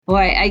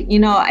Boy,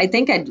 I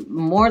think I'd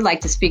more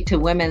like to speak to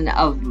women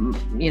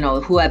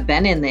who have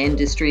been in the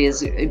industry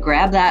is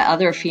grab that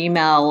other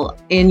female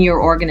in your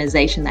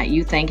organization that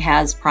you think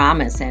has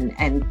promise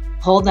and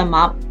pull them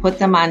up, put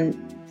them on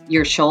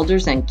your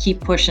shoulders and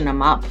keep pushing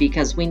them up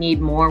because we need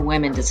more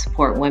women to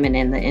support women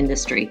in the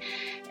industry.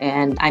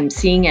 And I'm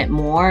seeing it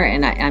more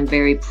and I'm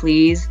very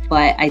pleased,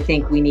 but I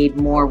think we need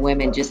more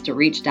women just to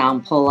reach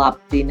down, pull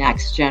up the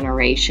next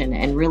generation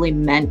and really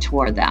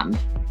mentor them.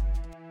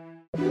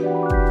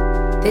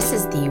 This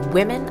is the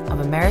Women of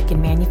American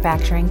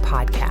Manufacturing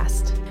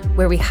podcast,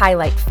 where we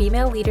highlight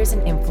female leaders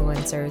and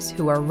influencers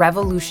who are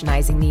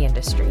revolutionizing the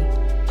industry.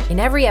 In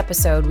every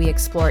episode, we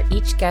explore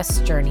each guest's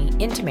journey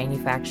into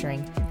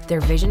manufacturing,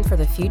 their vision for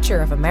the future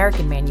of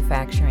American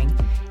manufacturing,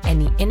 and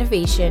the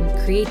innovation,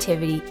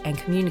 creativity, and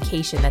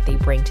communication that they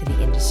bring to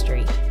the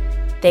industry.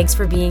 Thanks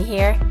for being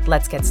here.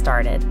 Let's get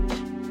started.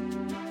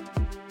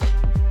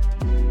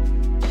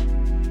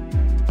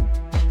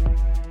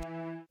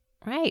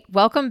 Right.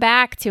 Welcome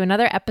back to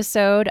another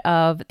episode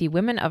of the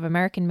Women of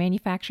American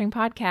Manufacturing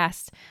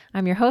podcast.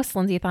 I'm your host,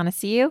 Lindsay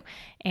Athanasiou,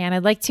 and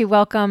I'd like to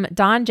welcome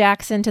Dawn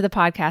Jackson to the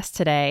podcast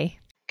today.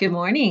 Good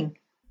morning.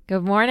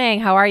 Good morning.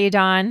 How are you,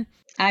 Dawn?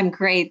 I'm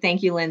great.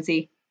 Thank you,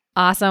 Lindsay.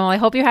 Awesome. Well, I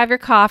hope you have your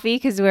coffee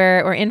because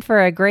we're in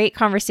for a great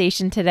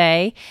conversation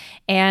today.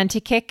 And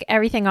to kick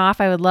everything off,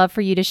 I would love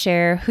for you to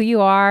share who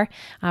you are,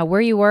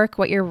 where you work,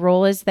 what your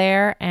role is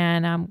there,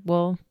 and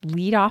we'll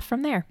lead off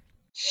from there.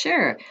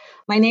 Sure.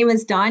 My name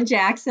is Dawn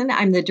Jackson.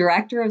 I'm the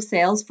Director of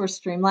Sales for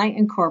Streamlight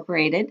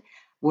Incorporated.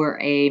 We're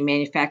a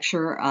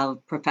manufacturer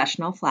of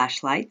professional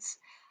flashlights.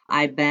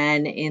 I've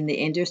been in the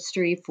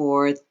industry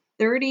for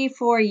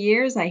 34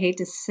 years. I hate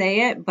to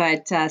say it,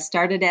 but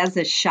started as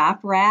a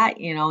shoprat,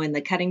 in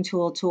the cutting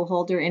tool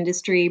holder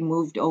industry,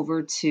 moved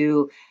over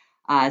to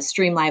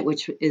Streamlight,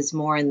 which is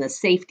more in the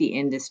safety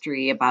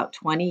industry about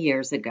 20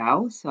 years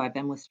ago. So I've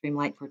been with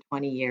Streamlight for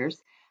 20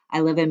 years.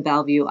 I live in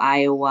Bellevue,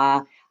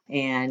 Iowa.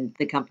 And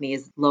the company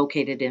is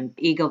located in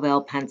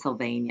Eagleville,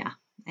 Pennsylvania.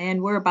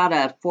 And we're about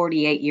a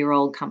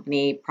 48-year-old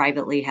company,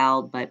 privately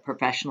held, but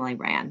professionally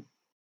ran.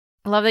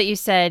 I love that you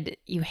said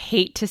you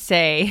hate to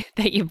say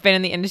that you've been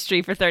in the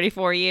industry for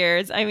 34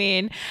 years. I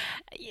mean,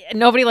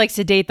 nobody likes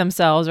to date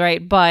themselves,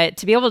 right? But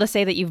to be able to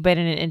say that you've been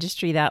in an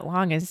industry that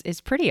long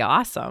is pretty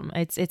awesome.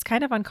 It's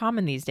kind of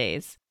uncommon these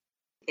days.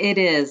 It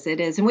is.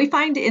 And we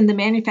find in the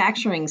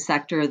manufacturing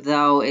sector,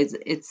 though,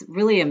 it's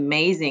really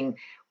amazing.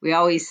 We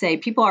always say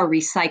people are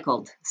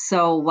recycled.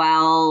 So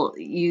while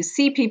you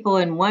see people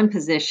in one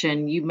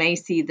position, you may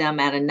see them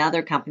at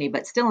another company,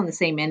 but still in the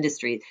same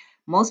industry.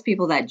 Most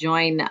people that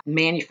join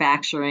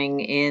manufacturing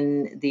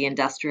in the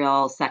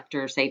industrial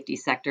sector, safety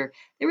sector,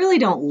 they really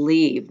don't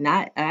leave.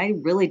 I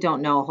really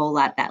don't know a whole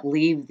lot that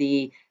leave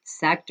the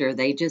sector.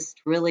 They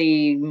just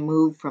really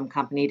move from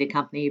company to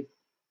company,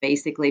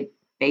 basically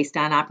based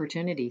on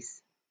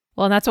opportunities.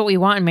 Well, that's what we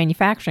want in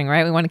manufacturing,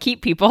 right? We want to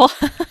keep people.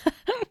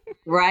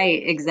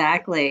 Right,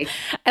 exactly.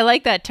 I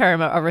like that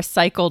term, a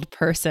recycled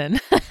person.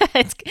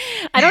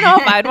 I don't know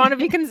if I'd want to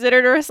be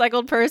considered a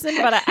recycled person,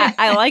 but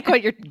I like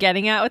what you're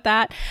getting at with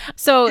that.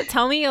 So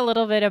tell me a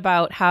little bit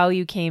about how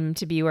you came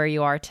to be where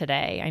you are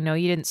today. I know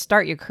you didn't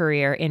start your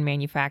career in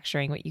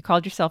manufacturing, but you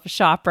called yourself a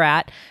shop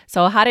rat.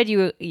 So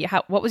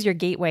what was your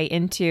gateway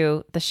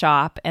into the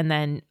shop and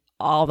then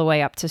all the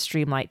way up to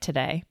Streamlight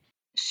today?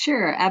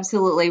 Sure,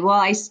 absolutely. Well,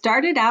 I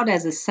started out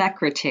as a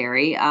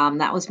secretary.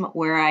 That was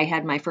where I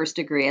had my first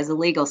degree as a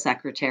legal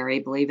secretary,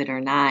 believe it or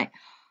not.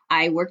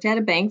 I worked at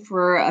a bank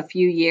for a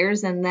few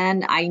years, and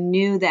then I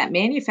knew that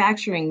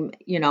manufacturing,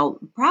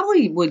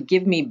 probably would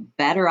give me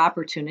better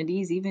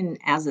opportunities, even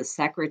as a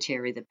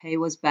secretary. The pay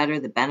was better,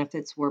 the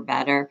benefits were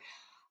better.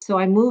 So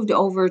I moved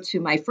over to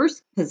my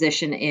first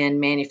position in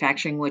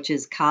manufacturing, which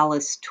is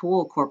Collis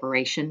Tool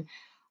Corporation.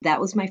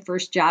 That was my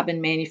first job in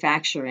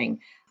manufacturing.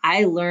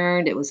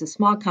 It was a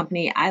small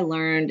company. I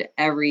learned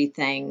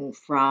everything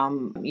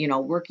from,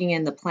 working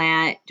in the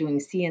plant, doing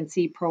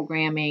CNC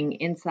programming,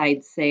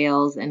 inside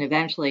sales, and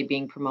eventually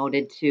being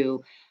promoted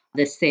to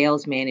the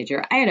sales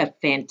manager. I had a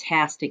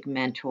fantastic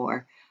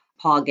mentor.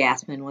 Paul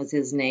Gassman was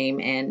his name,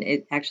 and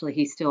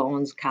he still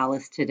owns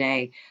Collis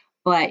today.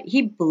 But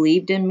he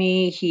believed in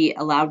me. He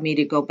allowed me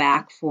to go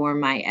back for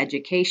my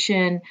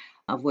education,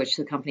 of which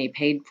the company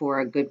paid for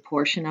a good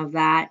portion of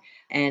that.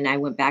 And I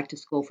went back to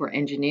school for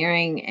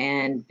engineering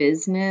and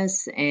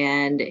business,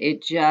 and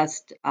it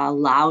just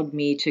allowed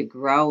me to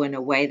grow in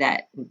a way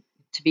that,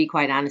 to be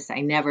quite honest,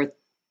 I never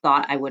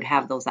thought I would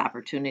have those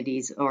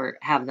opportunities or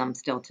have them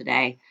still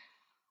today.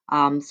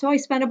 So I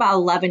spent about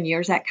 11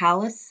 years at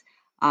Collis.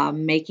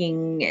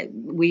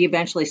 We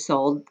eventually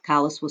sold.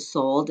 Collis was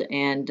sold,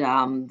 and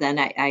then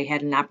I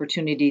had an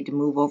opportunity to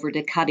move over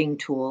to Cutting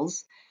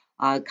Tools,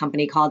 a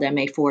company called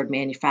MA Ford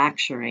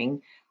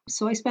Manufacturing.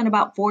 So I spent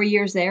about 4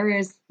 years there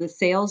as the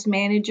sales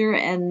manager.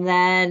 And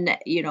then,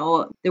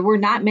 there were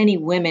not many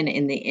women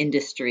in the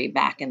industry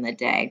back in the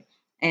day.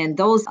 And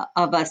those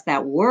of us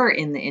that were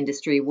in the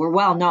industry were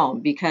well known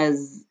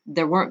because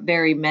there weren't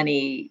very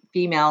many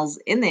females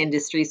in the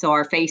industry. So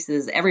our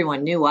faces,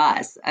 everyone knew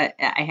us. I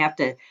have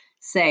to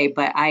say,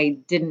 but I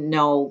didn't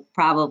know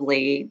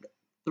probably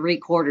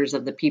 3/4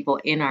 of the people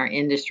in our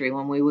industry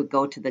when we would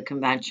go to the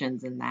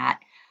conventions and that.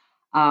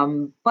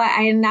 But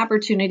I had an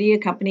opportunity. A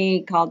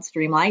company called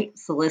Streamlight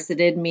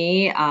solicited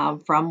me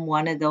from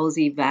one of those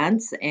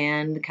events,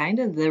 and kind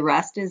of the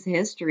rest is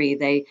history.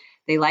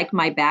 They like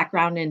my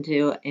background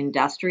into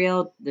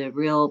industrial, the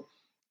real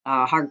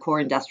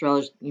hardcore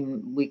industrial.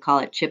 We call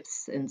it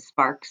chips and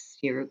sparks,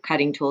 your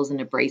cutting tools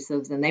and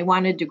abrasives, and they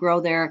wanted to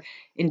grow their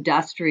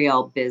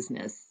industrial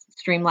business.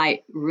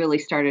 Streamlight really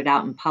started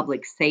out in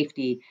public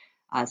safety,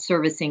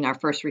 servicing our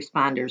first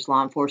responders,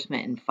 law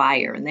enforcement, and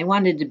fire, and they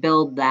wanted to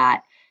build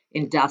that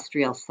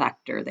industrial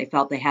sector. They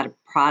felt they had a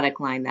product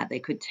line that they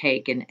could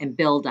take and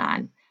build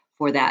on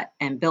for that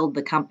and build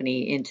the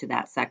company into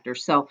that sector.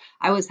 So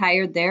I was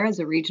hired there as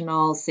a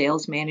regional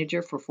sales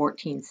manager for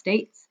 14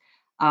 states,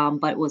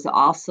 but was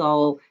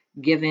also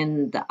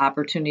given the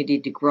opportunity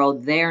to grow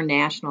their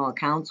national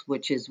accounts,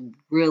 which is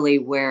really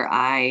where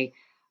I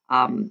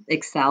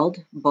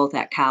excelled, both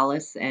at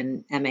Collis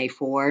and MA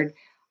Ford.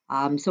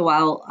 So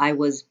while I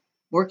was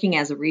working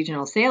as a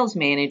regional sales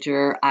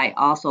manager, I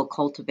also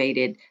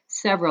cultivated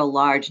several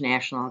large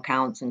national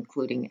accounts,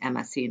 including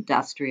MSC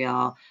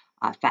Industrial,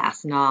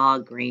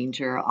 Fastenal,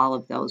 Granger, all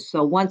of those.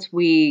 So once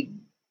we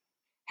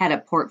had a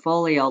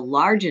portfolio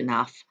large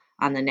enough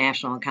on the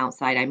national account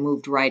side, I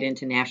moved right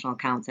into national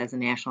accounts as a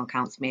national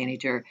accounts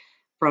manager.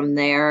 From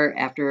there,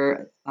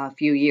 after a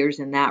few years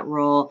in that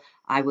role,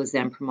 I was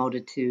then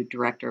promoted to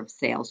director of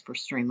sales for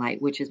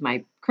Streamlight, which is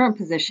my current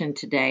position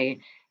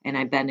today. And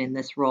I've been in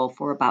this role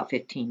for about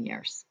 15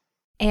 years.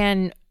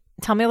 And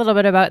tell me a little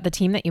bit about the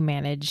team that you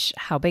manage.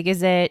 How big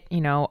is it?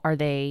 Are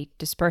they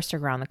dispersed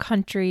around the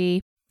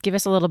country? Give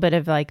us a little bit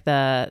of like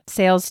the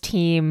sales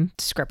team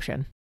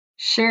description.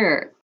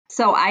 Sure.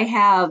 So I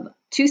have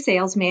two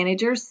sales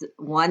managers,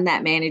 one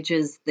that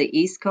manages the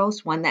East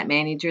Coast, one that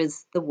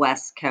manages the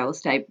West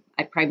Coast. I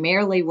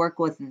primarily work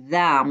with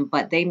them,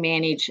 but they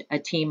manage a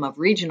team of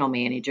regional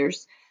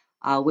managers,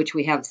 which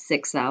we have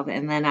 6 of.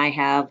 And then I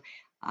have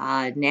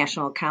a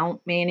national account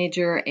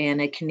manager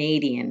and a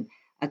Canadian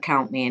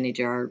account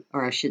manager,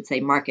 or I should say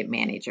market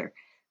manager.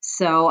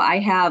 So I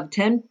have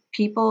 10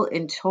 people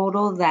in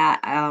total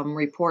that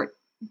report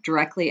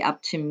directly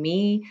up to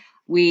me.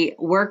 We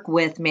work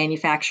with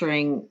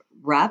manufacturing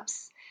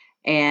reps,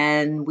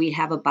 and we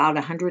have about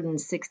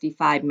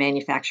 165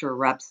 manufacturer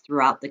reps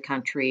throughout the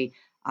country,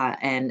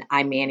 and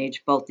I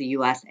manage both the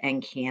U.S.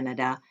 and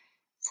Canada.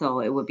 So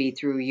it would be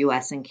through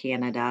U.S. and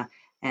Canada,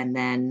 and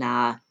then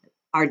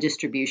our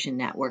distribution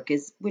network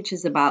which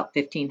is about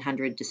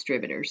 1,500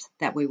 distributors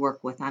that we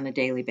work with on a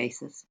daily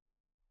basis.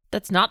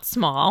 That's not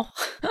small.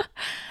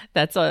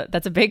 That's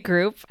a big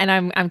group. And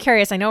I'm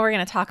curious, I know we're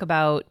going to talk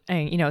about,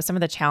 some of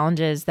the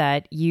challenges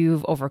that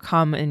you've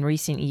overcome in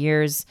recent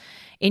years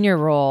in your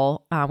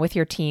role with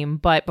your team.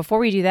 But before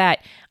we do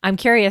that, I'm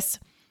curious,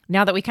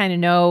 now that we kind of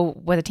know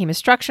what the team is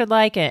structured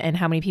like and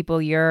how many people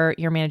you're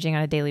managing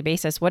on a daily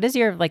basis, what is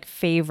your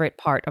favorite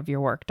part of your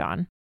work,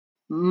 Dawn?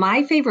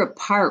 My favorite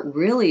part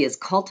really is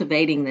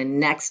cultivating the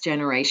next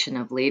generation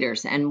of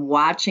leaders and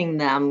watching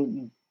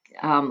them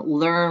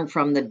learn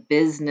from the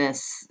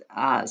business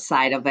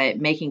side of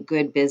it, making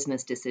good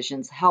business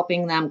decisions,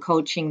 helping them,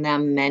 coaching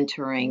them,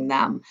 mentoring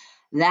them.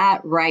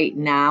 That right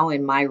now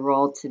in my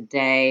role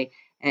today,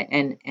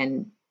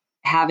 and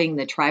having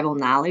the tribal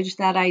knowledge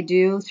that I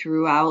do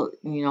throughout,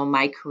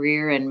 my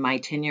career and my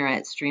tenure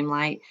at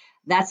Streamlight,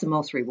 that's the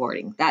most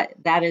rewarding.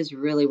 That is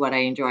really what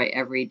I enjoy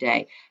every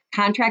day.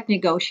 Contract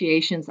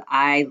negotiations,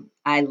 I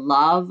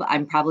love.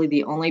 I'm probably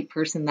the only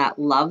person that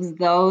loves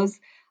those.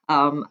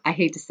 I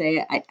hate to say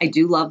it, I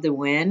do love the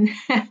win,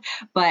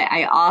 but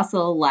I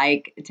also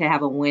like to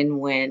have a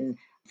win-win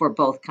for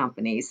both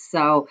companies.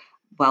 So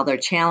while they're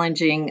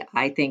challenging,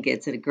 I think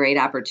it's a great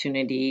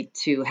opportunity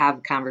to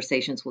have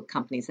conversations with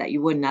companies that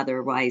you wouldn't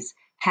otherwise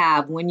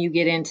have when you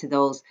get into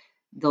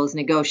those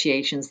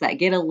negotiations that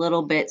get a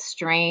little bit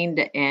strained,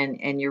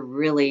 and you're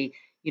really,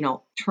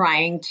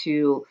 trying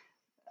to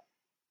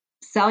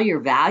sell your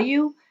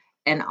value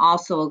and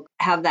also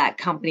have that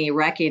company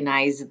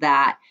recognize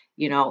that,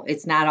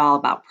 it's not all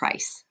about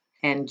price,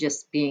 and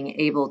just being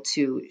able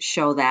to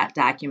show that,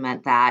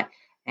 document that,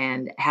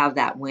 and have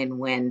that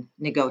win-win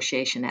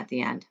negotiation at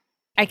the end.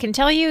 I can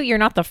tell you're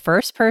not the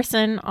first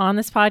person on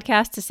this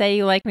podcast to say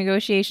you like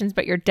negotiations,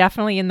 but you're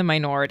definitely in the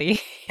minority.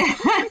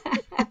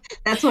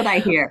 That's what I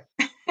hear.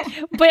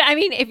 But I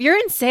mean, if you're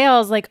in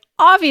sales,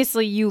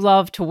 obviously you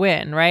love to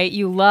win, right?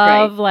 You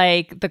love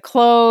the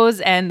close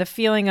and the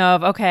feeling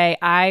of, okay,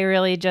 I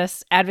really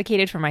just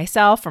advocated for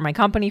myself, for my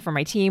company, for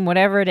my team,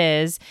 whatever it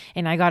is,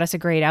 and I got us a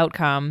great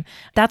outcome.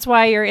 That's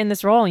why you're in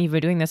this role and you've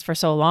been doing this for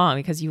so long,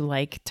 because you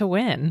like to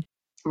win.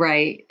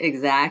 Right,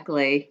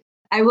 exactly.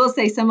 I will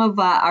say some of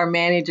our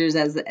managers,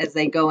 as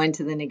they go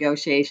into the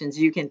negotiations,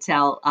 you can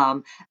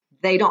tell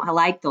they don't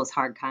like those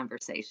hard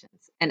conversations.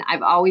 And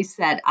I've always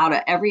said, out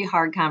of every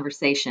hard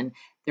conversation,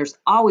 there's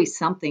always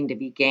something to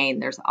be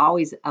gained. There's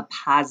always a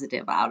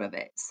positive out of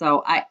it.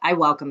 So I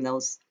welcome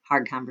those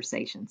hard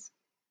conversations.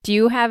 Do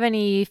you have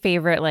any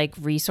favorite like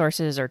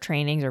resources or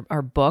trainings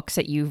or books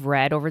that you've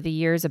read over the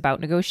years about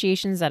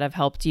negotiations that have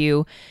helped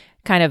you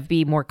kind of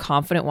be more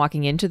confident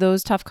walking into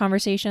those tough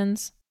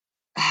conversations?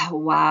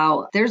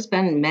 Wow, there's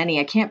been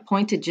many. I can't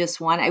point to just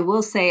one. I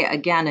will say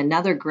again,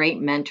 another great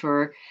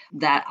mentor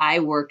that I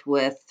worked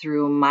with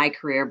through my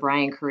career,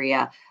 Brian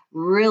Correa,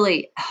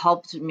 really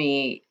helped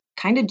me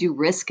kind of do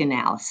risk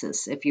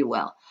analysis, if you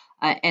will,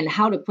 and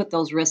how to put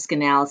those risk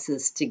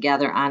analysis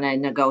together on a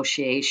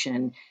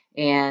negotiation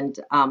and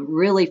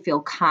really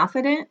feel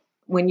confident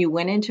when you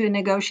went into a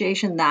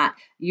negotiation that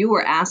you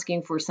were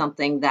asking for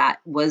something that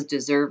was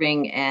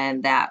deserving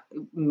and that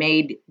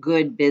made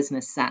good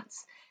business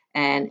sense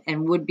and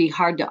would be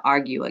hard to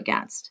argue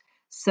against.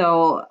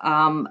 So,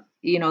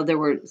 there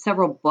were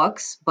several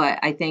books, but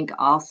I think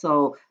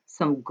also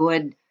some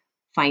good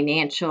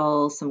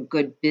some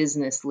good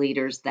business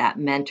leaders that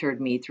mentored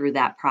me through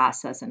that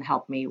process and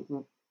helped me,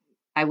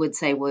 I would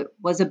say,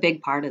 was a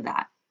big part of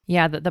that.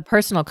 Yeah, the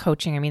personal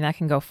coaching, I mean, that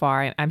can go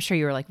far. I'm sure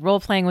you were like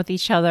role playing with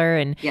each other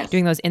and Yes.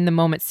 doing those in the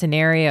moment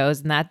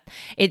scenarios, and that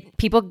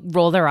people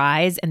roll their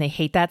eyes and they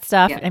hate that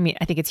stuff. Yeah. I mean,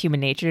 I think it's human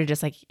nature to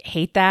just like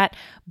hate that,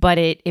 but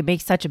it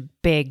makes such a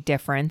big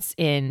difference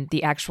in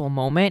the actual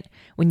moment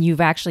when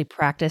you've actually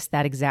practiced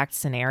that exact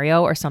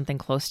scenario or something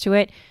close to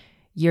it.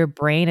 Your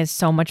brain is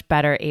so much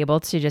better able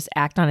to just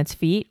act on its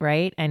feet,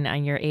 right?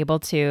 And you're able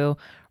to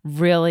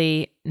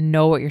really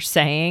know what you're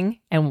saying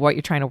and what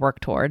you're trying to work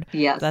toward.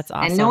 Yes. That's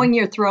awesome. And knowing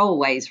your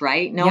throwaways,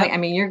 right? Knowing, Yep. I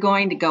mean, you're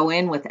going to go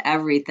in with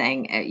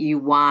everything you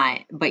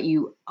want, but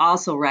you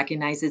also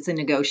recognize it's a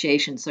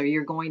negotiation. So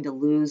you're going to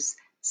lose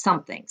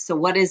something. So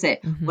what is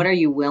it? Mhm. What are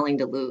you willing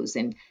to lose?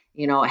 And,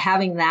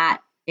 having that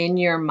in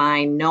your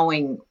mind,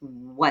 knowing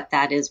what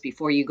that is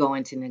before you go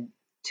into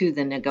to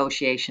the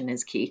negotiation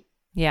is key.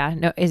 Yeah.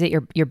 No, is it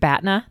your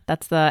BATNA?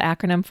 That's the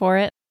acronym for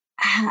it.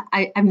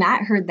 I've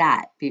not heard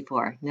that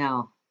before.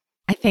 No.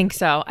 I think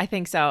so.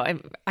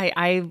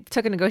 I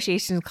took a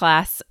negotiations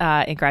class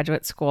in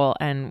graduate school,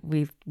 and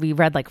we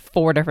read like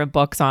 4 different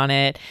books on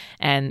it.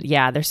 And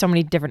yeah, there's so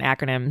many different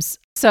acronyms.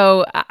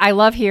 So I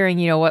love hearing,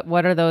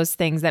 what are those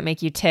things that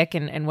make you tick,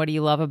 and what do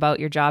you love about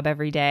your job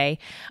every day?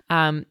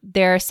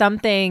 There are some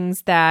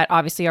things that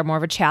obviously are more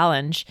of a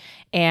challenge,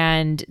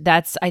 and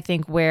that's, I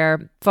think,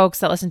 where folks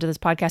that listen to this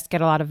podcast get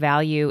a lot of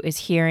value, is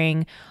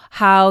hearing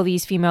how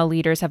these female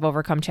leaders have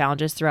overcome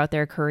challenges throughout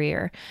their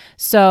career.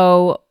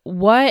 So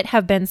what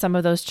have been some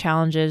of those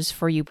challenges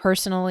for you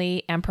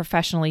personally and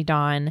professionally,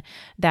 Dawn,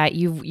 that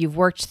you've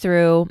worked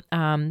through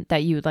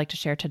that you would like to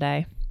share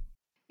today?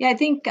 Yeah, I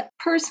think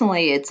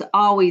personally, it's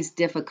always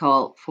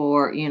difficult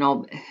for,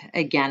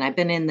 again, I've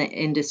been in the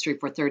industry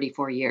for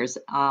 34 years.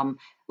 It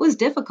was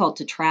difficult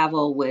to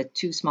travel with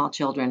 2 small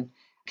children,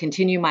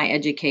 continue my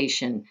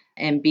education,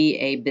 and be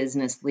a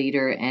business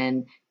leader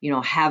and,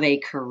 have a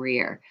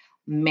career.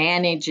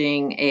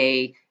 Managing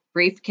a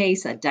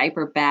briefcase, a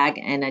diaper bag,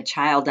 and a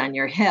child on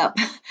your hip,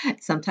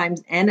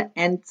 sometimes,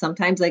 and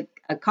sometimes like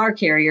a car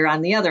carrier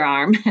on the other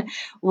arm,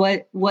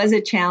 was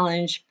a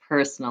challenge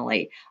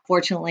personally.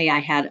 Fortunately, I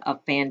had a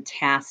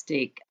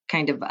fantastic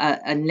kind of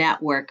a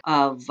network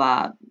of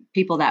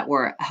people that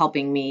were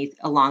helping me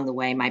along the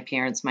way, my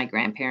parents, my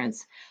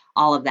grandparents,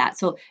 all of that.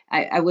 So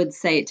I would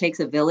say it takes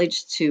a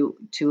village to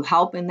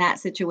help in that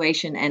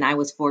situation. And I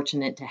was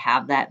fortunate to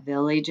have that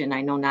village. And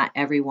I know not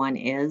everyone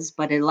is,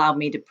 but it allowed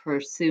me to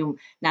pursue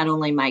not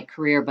only my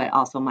career, but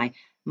also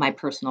my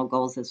personal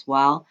goals as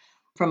well.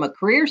 From a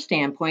career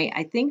standpoint,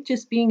 I think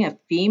just being a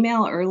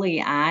female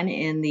early on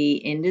in the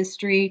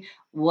industry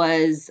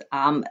was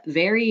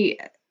very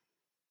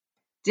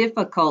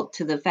difficult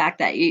to the fact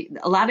that a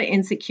lot of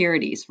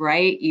insecurities,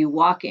 right? You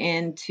walk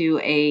into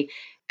a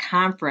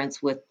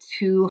conference with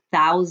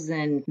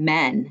 2,000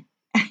 men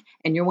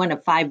and you're one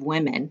of 5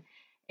 women.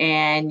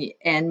 And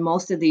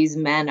most of these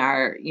men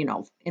are,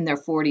 in their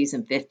 40s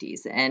and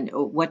 50s. And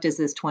what does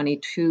this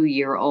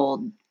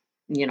 22-year-old,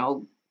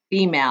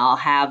 female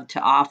have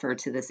to offer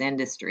to this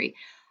industry?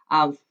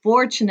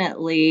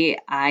 Fortunately,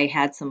 I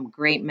had some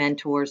great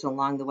mentors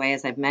along the way.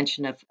 As I've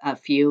mentioned a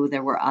few,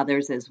 there were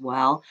others as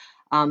well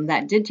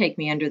that did take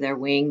me under their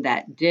wing,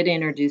 that did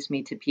introduce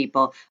me to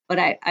people. But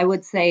I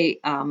would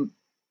say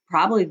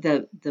probably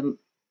the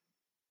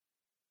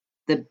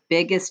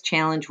biggest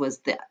challenge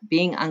was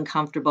being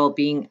uncomfortable,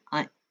 being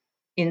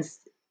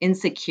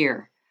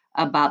insecure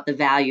about the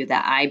value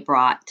that I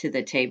brought to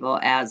the table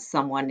as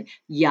someone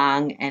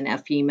young and a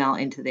female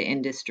into the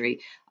industry.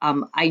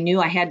 I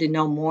knew I had to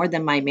know more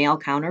than my male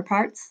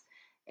counterparts.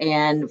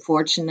 And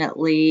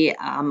fortunately,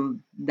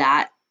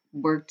 that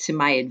worked to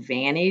my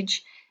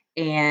advantage.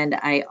 And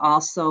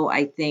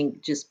I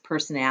think just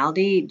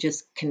personality,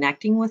 just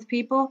connecting with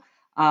people,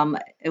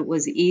 it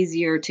was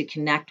easier to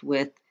connect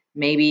with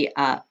maybe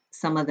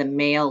some of the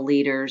male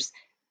leaders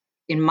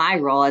in my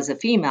role as a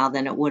female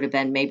than it would have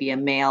been maybe a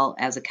male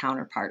as a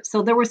counterpart.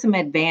 So there were some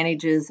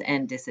advantages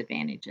and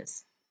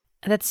disadvantages.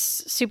 That's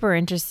super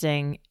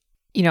interesting.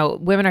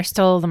 Women are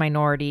still the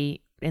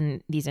minority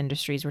in these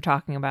industries we're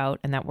talking about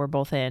and that we're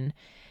both in.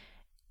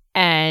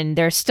 And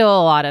there's still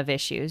a lot of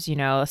issues,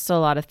 still a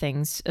lot of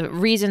things,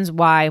 reasons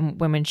why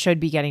women should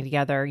be getting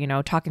together,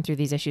 talking through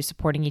these issues,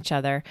 supporting each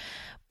other.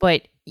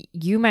 But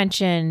you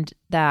mentioned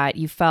that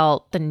you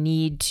felt the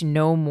need to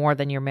know more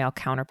than your male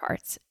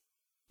counterparts,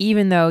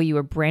 even though you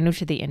were brand new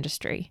to the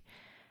industry.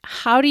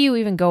 How do you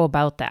even go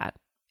about that?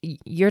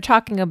 You're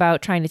talking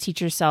about trying to teach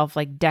yourself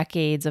like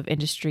decades of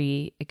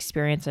industry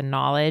experience and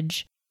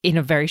knowledge in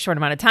a very short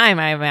amount of time,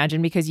 I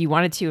imagine, because you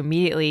wanted to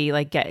immediately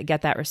like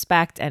get that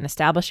respect and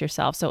establish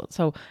yourself.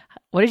 So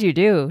what did you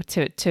do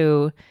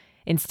to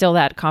instill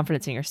that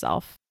confidence in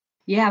yourself?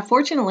 Yeah,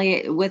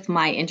 fortunately, with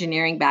my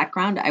engineering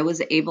background, I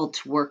was able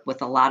to work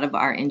with a lot of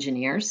our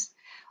engineers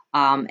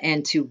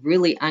and to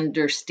really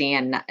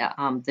understand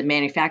the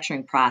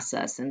manufacturing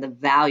process and the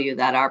value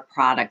that our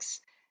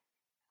products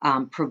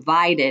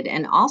provided,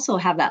 and also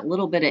have that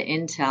little bit of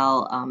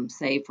intel,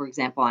 say, for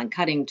example, on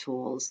cutting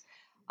tools,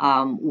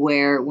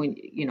 where when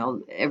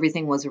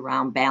everything was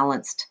around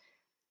balanced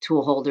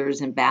tool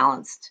holders and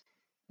balanced,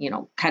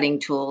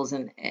 cutting tools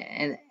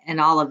and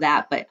all of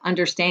that. But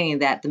understanding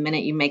that the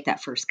minute you make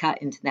that first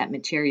cut into that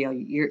material,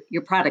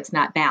 your product's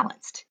not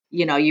balanced.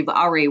 You've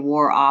already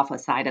wore off a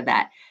side of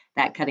that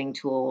cutting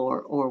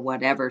tool or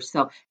whatever.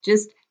 So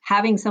just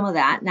having some of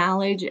that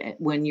knowledge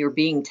when you're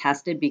being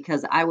tested,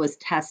 because I was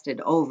tested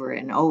over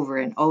and over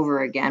and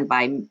over again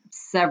by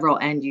several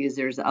end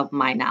users of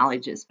my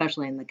knowledge,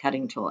 especially in the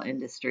cutting tool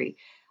industry.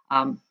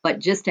 But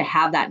just to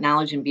have that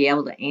knowledge and be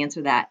able to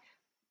answer that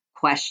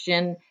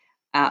question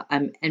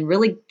and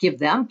really give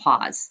them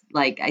pause.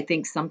 Like, I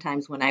think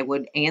sometimes when I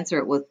would answer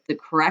it with the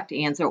correct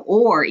answer,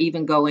 or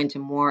even go into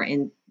more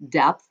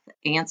in-depth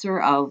answer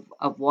of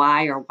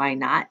why or why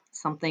not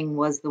something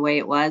was the way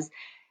it was,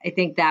 I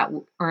think that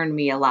earned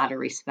me a lot of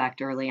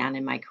respect early on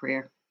in my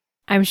career.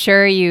 I'm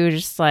sure you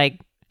just like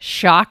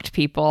shocked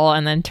people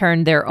and then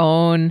turned their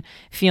own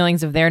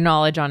feelings of their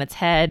knowledge on its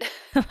head.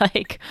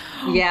 Like,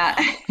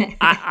 yeah,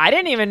 I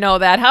didn't even know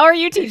that. How are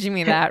you teaching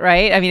me that?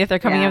 Right. I mean, if they're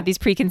coming up with these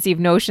preconceived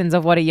notions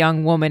of what a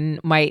young woman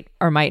might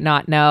or might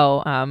not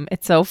know,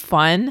 it's so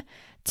fun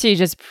to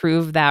just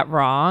prove that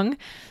wrong.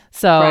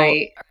 So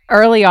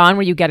early on,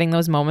 were you getting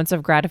those moments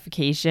of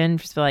gratification?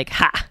 Just be like,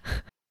 ha.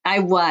 I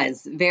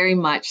was very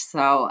much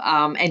so.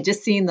 And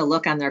just seeing the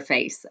look on their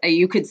face,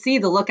 you could see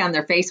the look on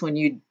their face when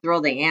you throw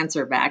the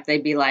answer back.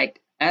 They'd be like,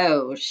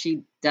 oh,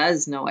 she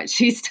does know what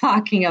she's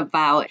talking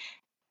about.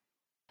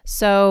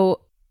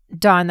 So,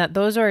 Dawn,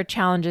 those are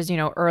challenges,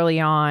 early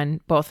on,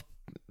 both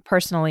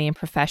personally and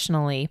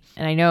professionally.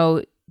 And I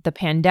know the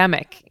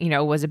pandemic,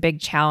 was a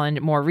big challenge,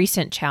 more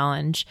recent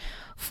challenge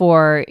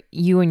for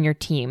you and your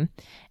team.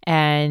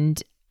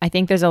 And I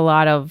think there's a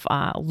lot of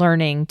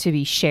learning to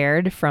be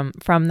shared from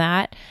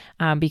that,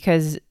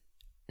 because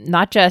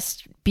not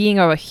just being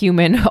a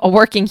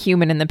working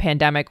human in the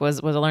pandemic was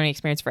a learning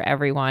experience for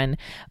everyone,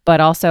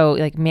 but also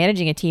like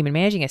managing a team and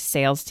managing a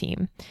sales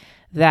team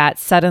that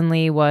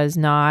suddenly was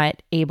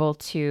not able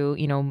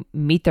to,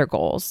 meet their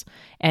goals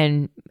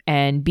and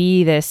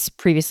be this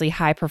previously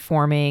high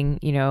performing,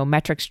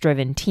 metrics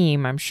driven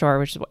team, I'm sure,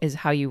 which is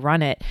how you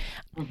run it.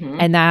 Mm-hmm.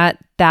 And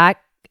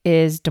that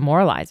is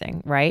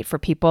demoralizing, right? For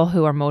people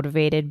who are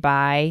motivated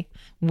by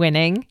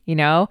winning,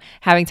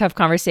 having tough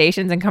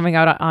conversations and coming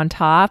out on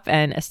top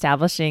and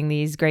establishing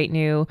these great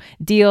new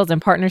deals and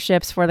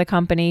partnerships for the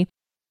company.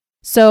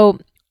 So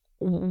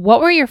what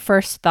were your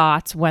first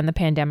thoughts when the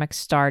pandemic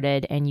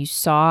started and you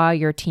saw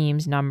your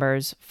team's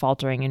numbers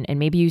faltering and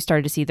maybe you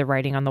started to see the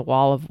writing on the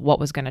wall of what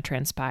was going to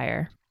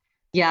transpire?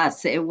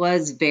 Yes, it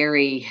was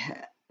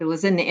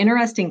an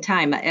interesting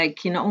time. I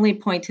can only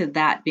point to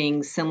that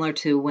being similar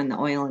to when the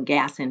oil and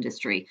gas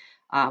industry,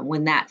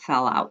 when that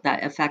fell out,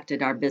 that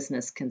affected our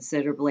business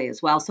considerably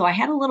as well. So I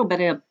had a little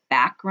bit of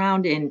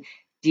background in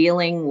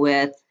dealing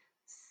with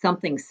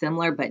something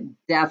similar, but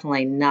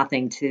definitely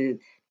nothing to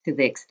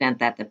the extent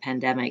that the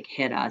pandemic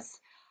hit us.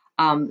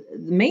 The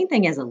main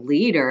thing as a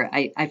leader,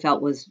 I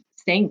felt, was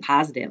staying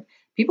positive.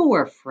 People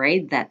were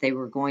afraid that they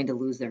were going to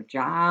lose their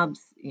jobs.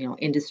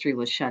 Industry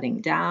was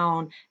shutting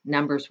down,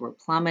 numbers were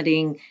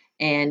plummeting,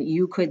 and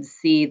you could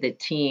see the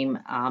team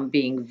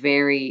being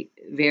very,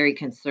 very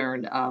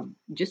concerned of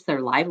just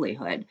their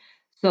livelihood.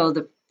 So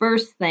the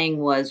first thing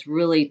was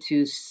really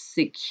to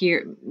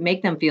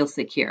make them feel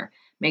secure,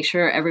 make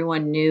sure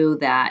everyone knew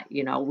that,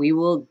 we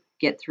will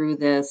get through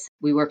this.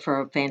 We work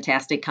for a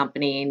fantastic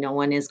company. No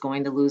one is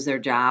going to lose their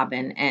job,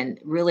 and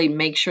really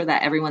make sure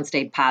that everyone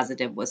stayed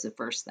positive was the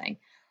first thing.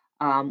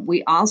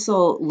 We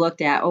also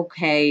looked at,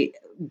 okay,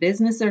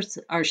 businesses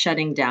are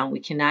shutting down. We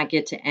cannot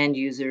get to end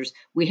users.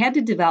 We had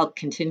to develop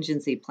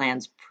contingency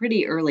plans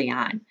pretty early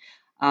on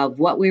of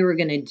what we were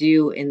going to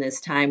do in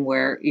this time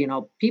where,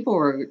 people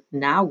were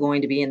now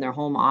going to be in their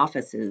home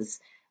offices,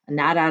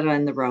 not out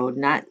on the road,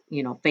 not,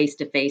 face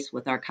to face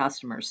with our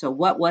customers. So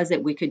what was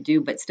it we could do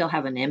but still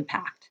have an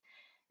impact?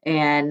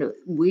 And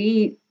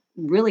we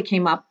really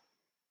came up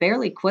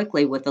fairly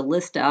quickly with a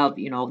list of,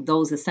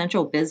 those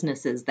essential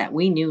businesses that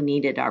we knew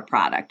needed our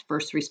product: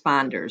 first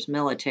responders,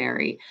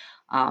 military,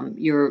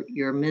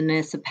 your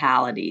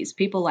municipalities,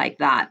 people like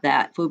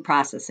that food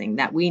processing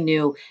that we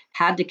knew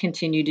had to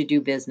continue to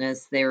do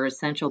business. They were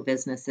essential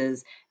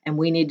businesses, and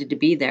we needed to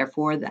be there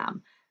for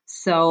them.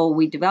 So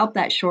we developed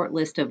that short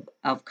list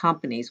of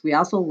companies. We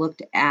also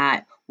looked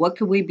at what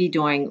could we be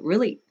doing.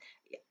 Really,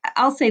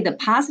 I'll say the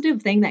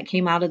positive thing that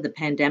came out of the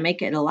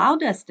pandemic, it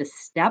allowed us to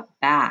step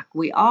back.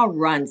 We all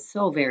run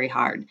so very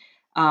hard.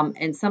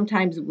 And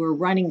sometimes we're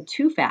running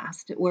too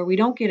fast where we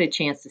don't get a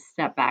chance to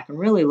step back and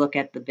really look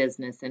at the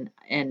business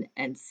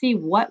and see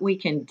what we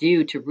can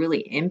do to really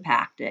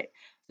impact it.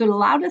 So it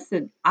allowed us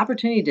the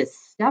opportunity to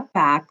step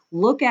back,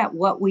 look at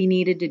what we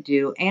needed to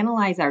do,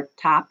 analyze our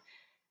top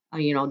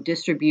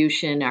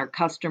distribution, our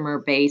customer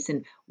base,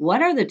 and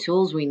what are the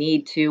tools we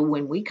need to,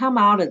 when we come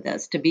out of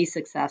this, to be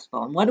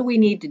successful? And what do we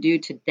need to do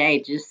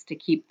today just to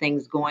keep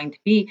things going, to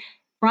be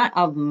front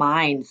of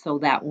mind so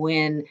that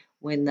when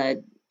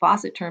the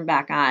faucet turned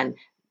back on,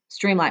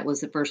 Streamlight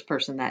was the first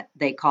person that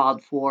they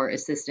called for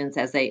assistance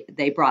as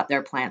they brought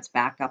their plants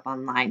back up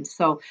online.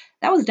 So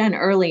that was done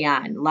early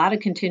on. A lot of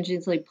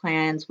contingency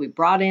plans. We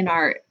brought in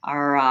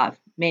our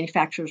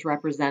manufacturers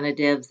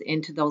representatives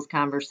into those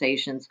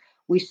conversations.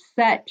 We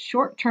set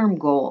short-term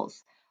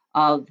goals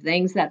of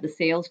things that the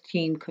sales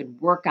team could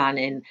work on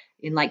in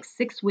like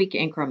 6-week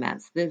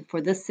increments.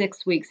 For this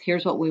 6 weeks,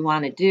 here's what we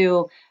want to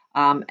do.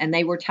 And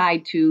they were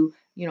tied to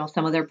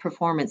some of their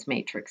performance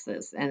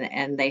matrices,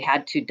 and they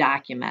had to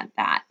document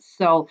that.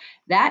 So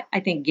that, I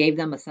think, gave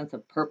them a sense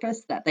of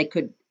purpose that they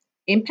could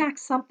impact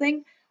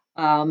something,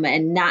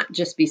 and not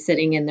just be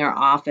sitting in their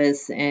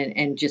office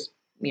and just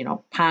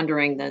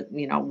pondering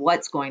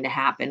what's going to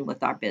happen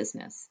with our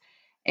business.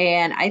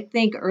 And I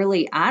think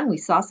early on, we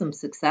saw some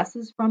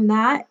successes from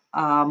that.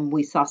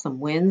 We saw some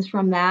wins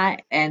from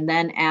that. And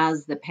then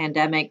as the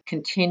pandemic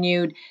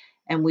continued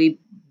and we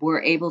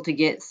were able to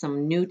get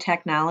some new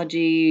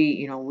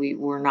technology, we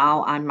were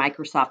now on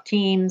Microsoft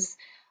Teams,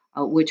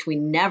 which we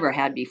never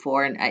had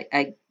before. And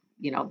I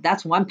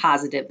that's one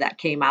positive that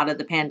came out of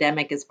the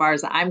pandemic. As far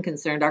as I'm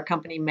concerned, our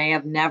company may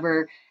have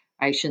never,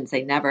 I shouldn't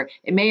say never,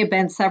 it may have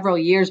been several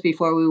years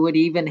before we would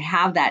even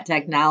have that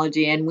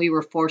technology, and we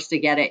were forced to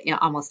get it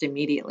almost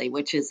immediately,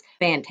 which is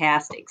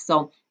fantastic.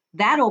 So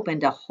that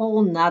opened a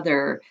whole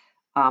nother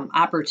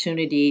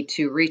opportunity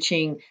to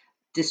reaching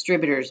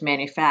distributors,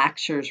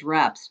 manufacturers,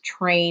 reps,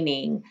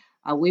 training.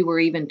 We were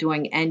even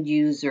doing end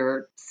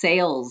user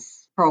sales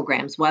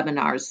programs,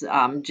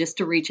 webinars, just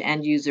to reach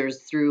end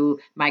users through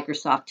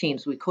Microsoft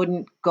Teams. We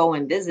couldn't go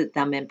and visit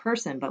them in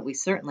person, but we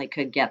certainly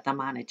could get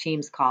them on a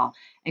Teams call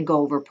and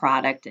go over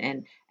product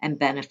and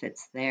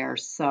benefits there.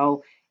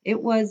 So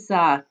it was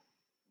a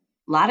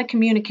lot of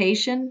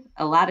communication,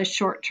 a lot of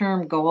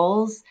short-term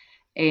goals,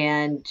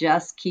 and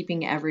just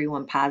keeping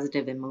everyone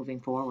positive and moving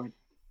forward.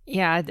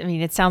 Yeah, I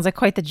mean, it sounds like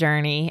quite the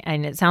journey,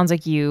 and it sounds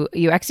like you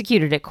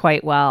executed it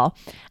quite well.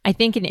 I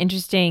think an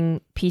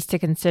interesting piece to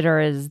consider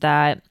is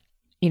that,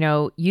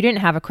 you didn't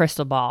have a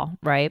crystal ball,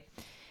 right?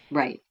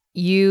 Right.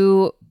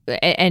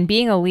 And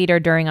being a leader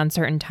during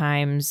uncertain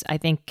times, I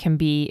think, can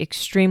be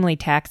extremely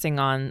taxing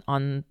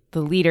on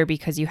the leader,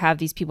 because you have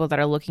these people that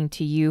are looking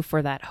to you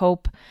for that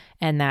hope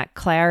and that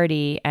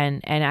clarity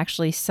and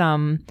actually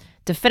some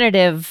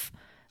definitive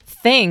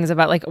things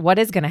about like what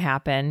is going to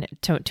happen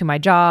to my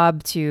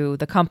job, to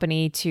the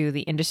company, to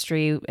the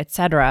industry,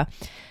 etc.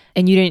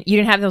 And you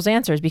didn't have those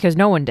answers because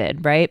no one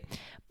did, right?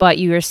 But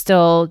you are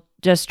still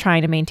just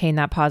trying to maintain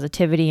that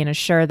positivity and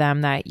assure them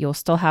that you'll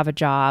still have a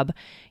job.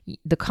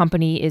 The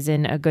company is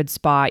in a good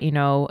spot,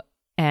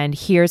 and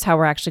here's how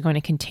we're actually going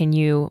to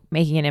continue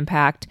making an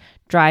impact,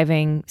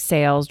 driving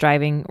sales,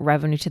 driving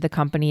revenue to the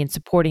company, and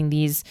supporting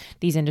these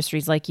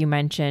industries like you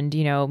mentioned,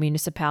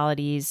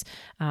 municipalities,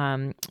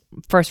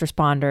 first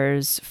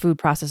responders, food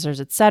processors,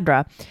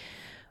 etc.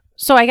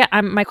 So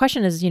my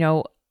question is,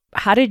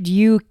 how did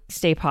you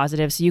stay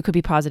positive so you could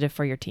be positive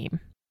for your team?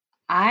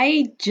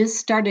 I just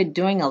started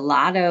doing a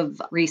lot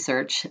of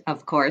research,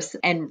 of course,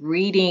 and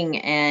reading,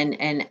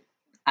 and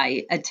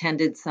I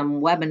attended some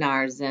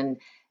webinars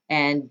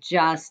and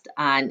just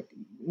on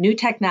new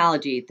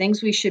technology,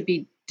 things we should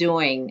be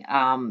doing,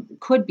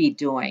 could be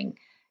doing.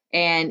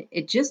 And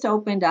it just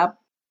opened up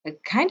a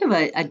kind of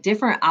a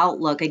different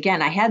outlook.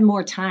 Again, I had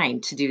more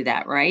time to do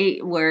that,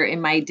 right? Where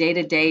in my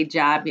day-to-day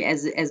job,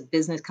 as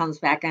business comes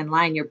back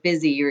online, you're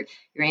busy, you're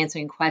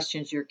answering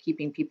questions, you're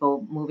keeping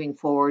people moving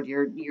forward,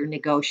 you're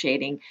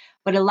negotiating.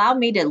 But it allowed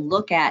me to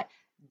look at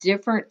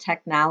different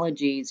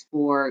technologies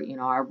for,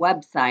 our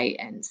website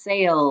and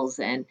sales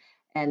and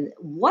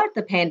what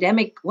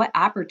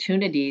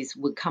opportunities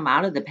would come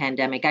out of the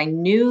pandemic. I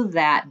knew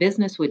that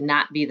business would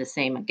not be the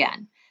same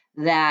again,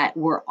 that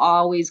we're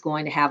always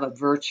going to have a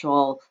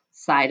virtual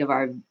side of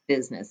our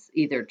business,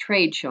 either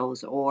trade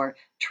shows or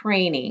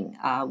training.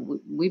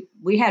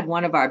 We had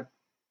one of our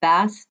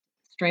best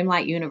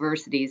Streamlight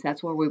universities.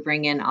 That's where we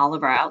bring in all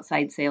of our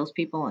outside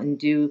salespeople and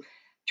do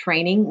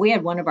training. We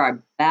had one of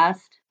our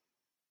best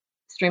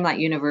Streamlight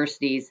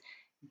universities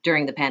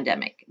during the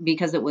pandemic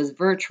because it was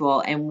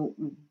virtual, and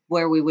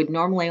where we would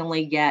normally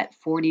only get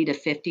 40 to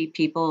 50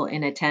 people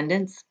in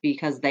attendance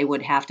because they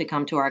would have to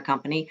come to our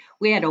company.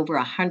 We had over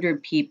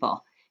 100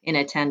 people in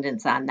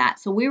attendance on that.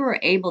 So we were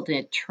able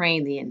to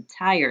train the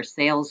entire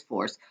sales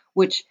force,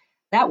 which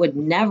that would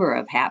never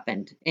have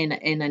happened in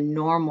a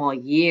normal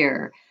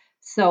year.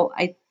 So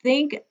I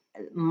think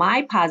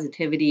my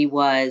positivity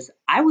was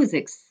I was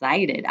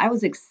excited. I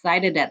was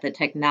excited at the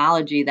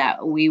technology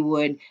that we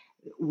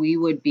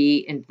would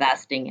be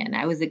investing in.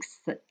 I was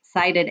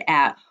excited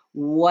at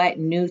what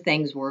new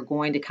things were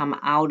going to come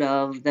out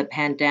of the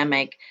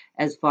pandemic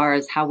as far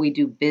as how we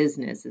do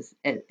business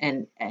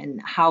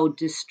and how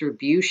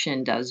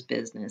distribution does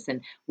business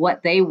and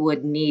what they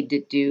would need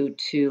to do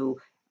to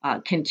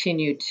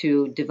continue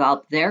to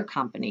develop their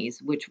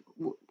companies, which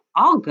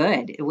all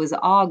good. It was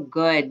all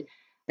good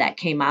that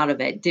came out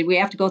of it. Did we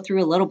have to go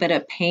through a little bit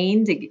of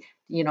pain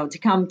to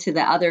come to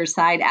the other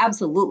side?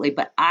 Absolutely.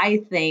 But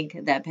I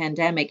think that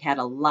pandemic had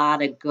a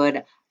lot of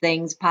good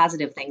things,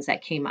 positive things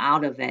that came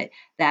out of it,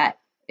 that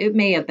it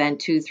may have been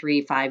 2,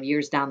 3, 5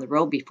 years down the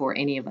road before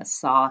any of us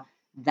saw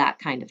that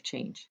kind of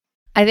change.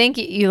 I think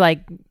you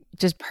like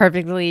just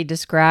perfectly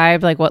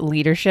described like what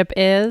leadership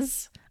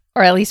is,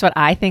 or at least what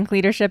I think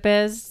leadership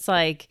is. It's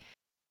like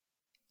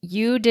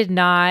you did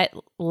not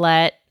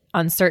let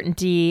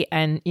uncertainty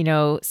and,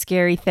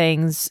 scary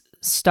things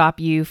stop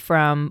you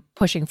from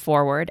pushing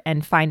forward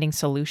and finding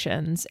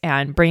solutions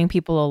and bringing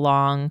people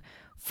along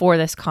for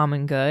this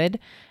common good.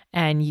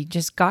 And you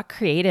just got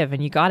creative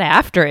and you got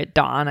after it,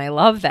 Dawn. I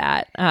love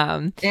that.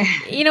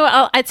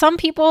 Some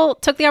people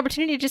took the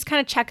opportunity to just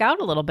kind of check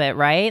out a little bit,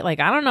 right? Like,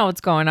 I don't know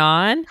what's going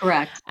on.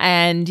 Correct.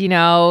 And,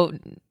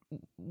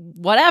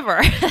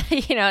 whatever,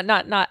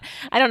 not,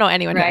 I don't know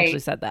anyone who actually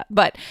said that,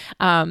 but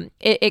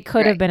it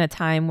could have been a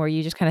time where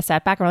you just kind of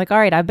sat back and were like, all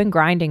right, I've been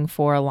grinding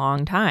for a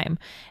long time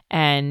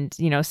and,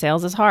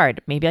 sales is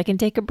hard. Maybe I can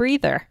take a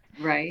breather.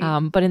 Right.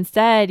 But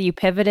instead you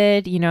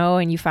pivoted,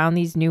 and you found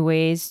these new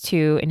ways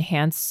to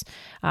enhance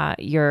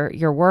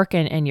your work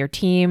and your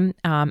team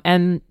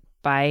and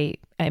by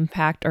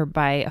impact or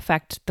by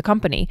affect the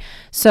company.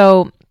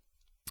 So,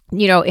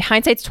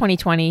 hindsight's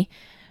 2020.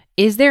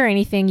 Is there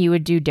anything you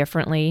would do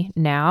differently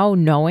now,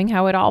 knowing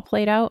how it all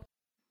played out?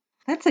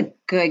 That's a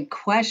good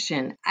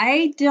question.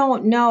 I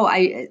don't know.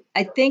 I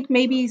think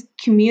maybe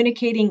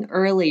communicating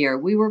earlier.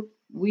 We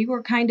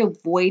were kind of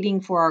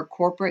waiting for our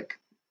corporate,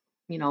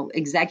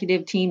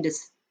 executive team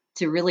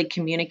to really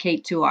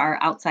communicate to our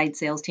outside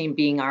sales team,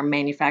 being our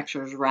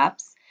manufacturers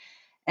reps.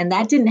 And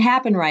that didn't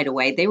happen right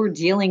away. They were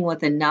dealing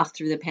with enough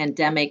through the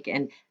pandemic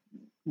and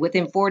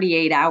within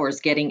 48 hours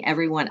getting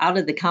everyone out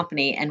of the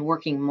company and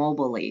working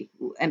mobily,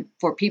 and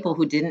for people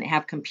who didn't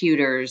have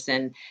computers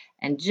and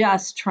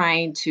just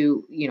trying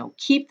to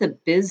keep the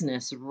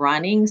business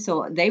running.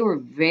 So they were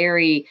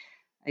very,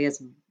 I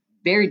guess,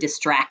 very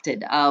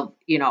distracted of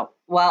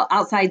well,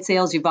 outside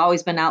sales, you've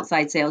always been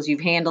outside sales,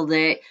 you've handled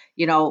it,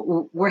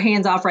 we're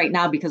hands off right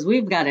now because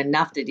we've got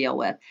enough to deal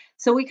with.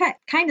 So we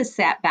kind of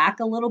sat back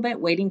a little bit,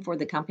 waiting for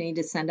the company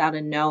to send out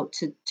a note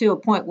to a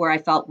point where I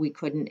felt we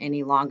couldn't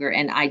any longer.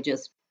 And I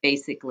just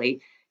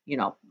basically,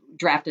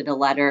 drafted a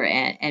letter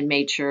and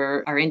made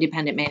sure our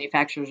independent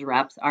manufacturers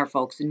reps, our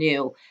folks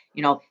knew,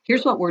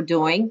 here's what we're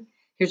doing.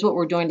 Here's what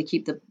we're doing to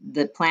keep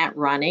the plant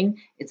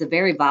running. It's a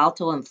very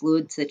volatile and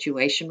fluid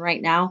situation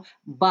right now,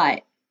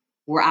 but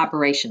we're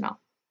operational.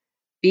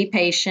 Be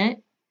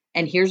patient.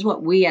 And here's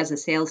what we as a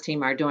sales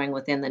team are doing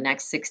within the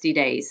next 60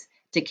 days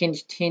to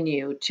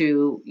continue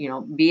to,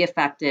 be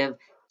effective,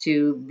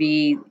 to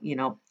be,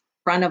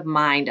 front of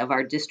mind of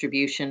our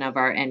distribution of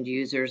our end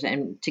users,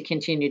 and to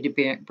continue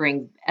to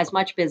bring as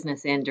much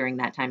business in during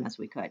that time as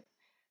we could.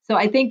 So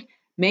I think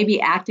maybe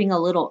acting a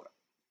little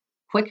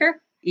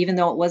quicker, even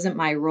though it wasn't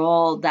my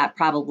role, that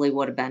probably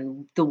would have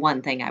been the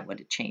one thing I would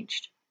have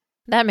changed.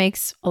 That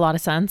makes a lot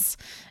of sense.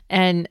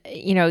 And,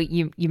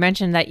 you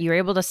mentioned that you're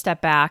able to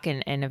step back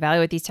and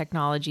evaluate these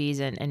technologies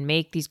and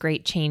make these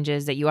great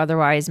changes that you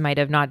otherwise might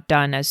have not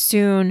done as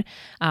soon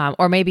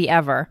or maybe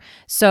ever.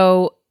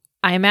 So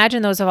I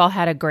imagine those have all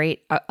had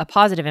a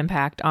positive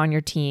impact on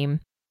your team.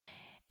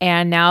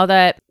 And now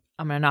that,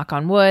 I'm going to knock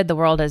on wood, the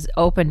world has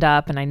opened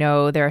up, and I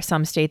know there are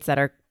some states that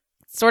are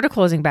sort of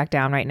closing back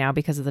down right now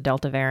because of the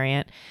Delta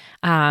variant.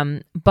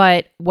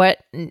 But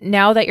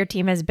now that your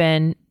team has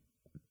been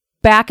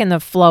back in the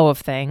flow of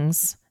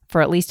things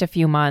for at least a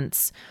few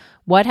months,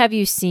 what have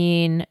you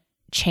seen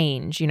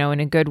change, in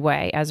a good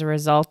way as a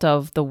result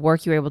of the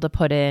work you were able to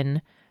put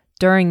in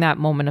during that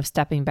moment of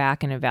stepping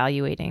back and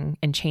evaluating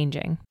and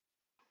changing?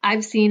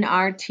 I've seen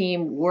our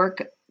team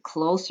work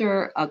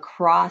closer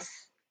across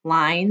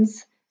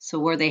lines. So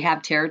where they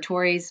have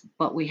territories,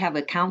 but we have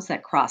accounts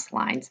that cross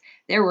lines,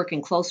 they're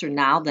working closer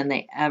now than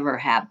they ever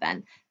have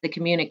been. The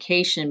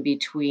communication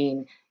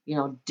between,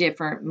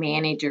 different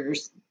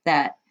managers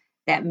that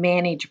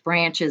manage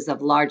branches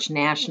of large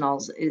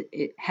nationals,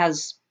 it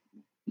has,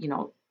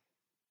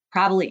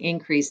 probably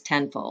increased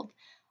tenfold.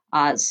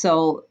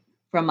 So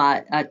from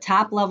a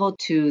top level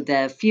to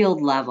the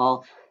field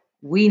level,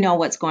 we know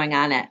what's going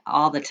on at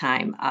all the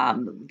time.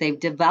 They've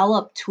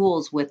developed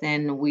tools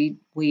within, we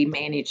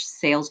manage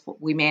sales,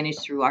 we manage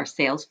through our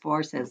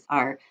Salesforce as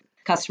our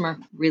customer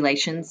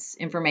relations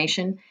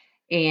information.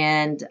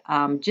 And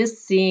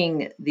just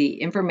seeing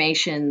the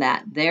information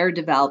that they're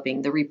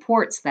developing, the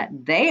reports that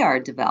they are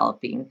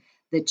developing,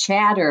 the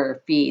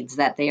chatter feeds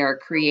that they are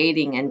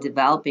creating and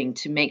developing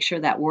to make sure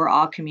that we're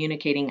all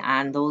communicating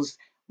on those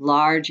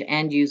large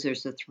end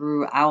users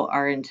throughout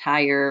our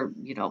entire,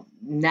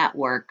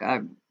 network,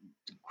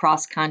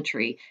 cross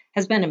country,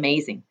 has been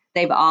amazing.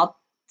 They've all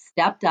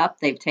stepped up,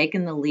 they've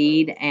taken the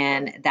lead,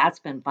 and that's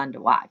been fun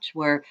to watch.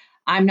 Where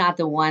I'm not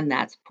the one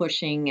that's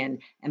pushing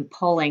and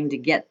pulling to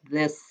get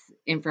this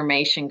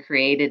information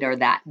created or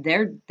that.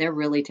 They're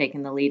really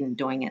taking the lead and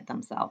doing it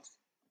themselves.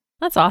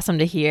 That's awesome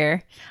to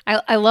hear.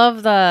 I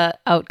love the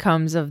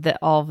outcomes of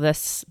all of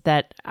this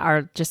that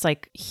are just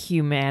like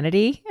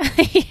humanity.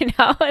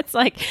 It's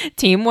like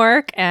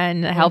teamwork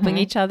and helping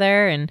each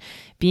other and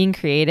being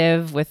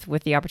creative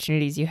with the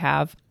opportunities you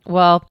have.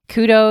 Well,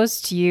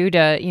 kudos to you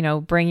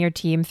to, bring your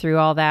team through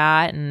all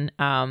that and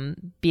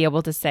be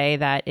able to say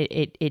that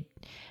it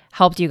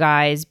helped you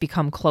guys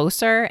become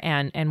closer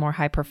and more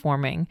high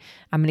performing.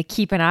 I'm going to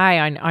keep an eye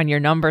on your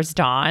numbers,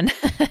 Dawn.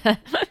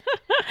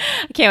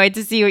 I can't wait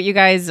to see what you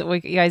guys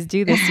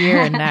do this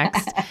year and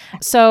next.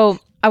 So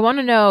I want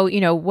to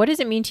know, what does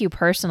it mean to you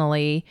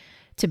personally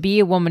to be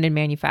a woman in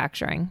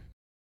manufacturing?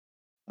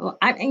 Well,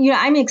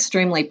 I'm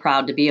extremely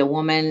proud to be a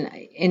woman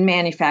in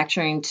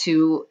manufacturing,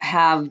 to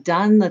have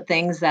done the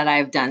things that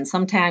I've done.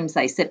 Sometimes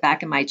I sit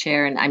back in my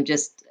chair and I'm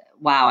just,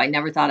 wow, I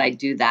never thought I'd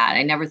do that.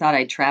 I never thought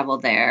I'd travel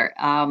there.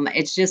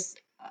 It's just,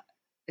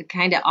 it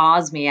kind of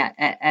awes me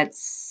at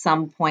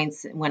some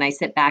points when I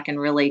sit back and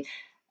really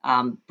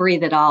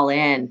breathe it all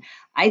in.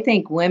 I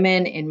think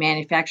women in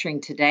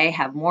manufacturing today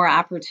have more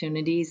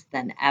opportunities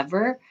than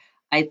ever.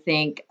 I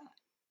think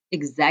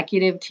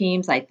executive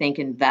teams, I think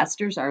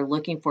investors are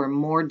looking for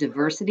more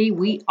diversity.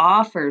 We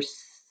offer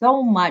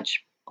so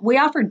much, we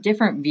offer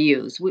different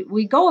views.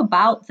 We go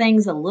about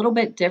things a little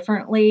bit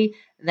differently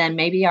than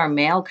maybe our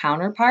male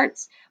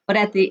counterparts, but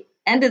at the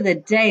end of the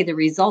day, the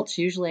results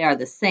usually are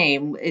the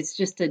same. It's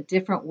just a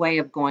different way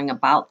of going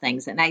about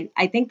things. And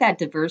I think that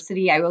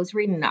diversity, I was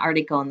reading an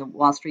article in the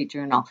Wall Street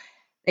Journal.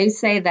 They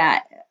say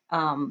that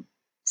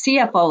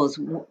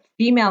CFOs,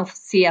 female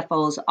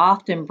CFOs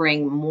often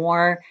bring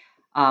more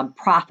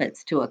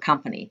profits to a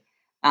company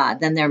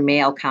than their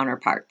male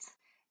counterparts.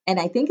 And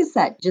I think it's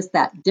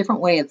that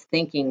different way of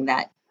thinking,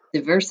 that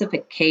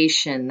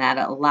diversification that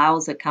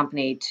allows a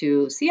company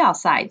to see all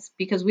sides,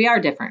 because we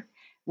are different.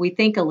 We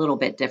think a little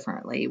bit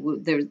differently.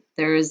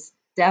 There's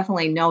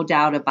definitely no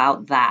doubt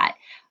about that.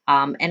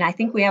 And I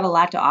think we have a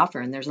lot to offer,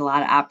 and there's a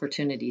lot of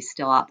opportunities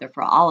still out there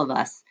for all of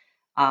us,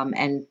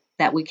 and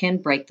that we can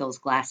break those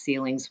glass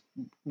ceilings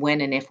when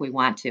and if we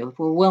want to, if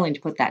we're willing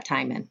to put that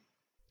time in.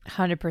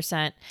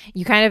 100%.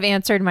 You kind of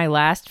answered my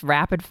last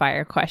rapid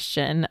fire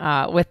question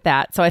with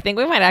that. So I think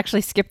we might actually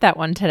skip that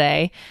one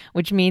today,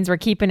 which means we're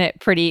keeping it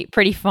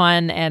pretty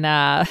fun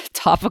and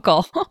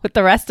topical with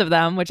the rest of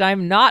them, which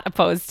I'm not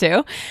opposed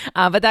to.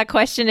 But that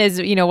question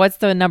is, what's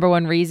the number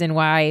one reason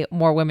why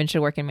more women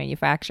should work in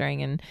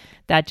manufacturing? And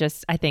that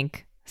just, I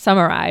think,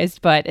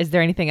 summarized. But is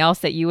there anything else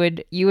that you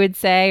would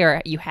say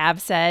or you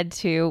have said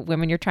to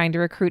women you're trying to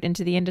recruit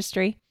into the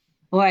industry?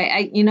 Boy,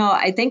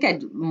 I think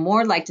I'd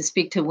more like to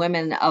speak to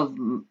women of,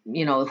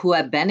 who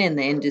have been in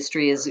the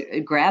industry, is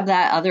grab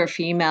that other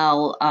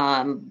female,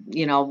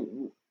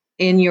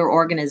 in your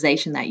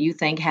organization that you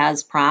think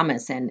has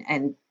promise,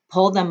 and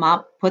pull them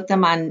up, put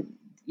them on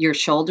your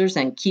shoulders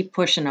and keep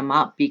pushing them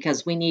up,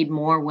 because we need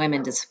more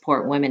women to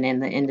support women in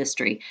the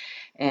industry.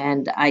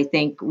 And I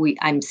think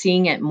I'm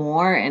seeing it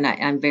more, and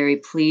I'm very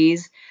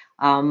pleased.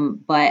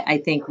 But I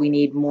think we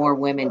need more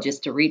women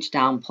just to reach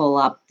down, pull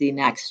up the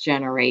next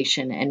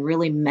generation and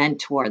really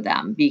mentor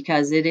them,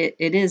 because it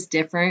is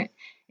different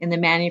in the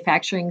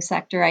manufacturing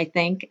sector, I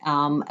think.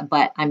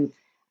 But I'm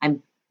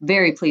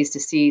very pleased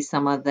to see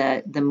some of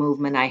the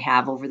movement I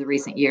have over the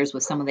recent years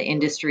with some of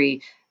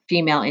the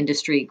female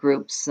industry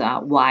groups,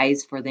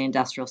 WISE for the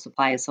Industrial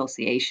Supply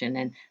Association,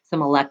 and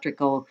some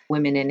electrical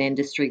women in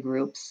industry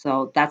groups.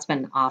 So that's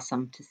been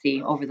awesome to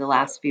see over the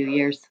last few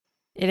years.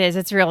 It is.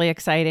 It's really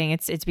exciting.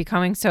 It's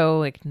becoming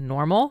so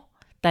normal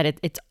that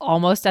it's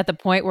almost at the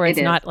point where it's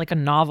not like a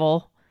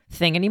novel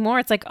thing anymore.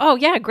 It's like, oh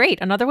yeah, great,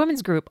 another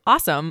women's group,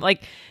 awesome.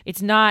 Like,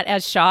 it's not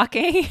as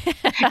shocking.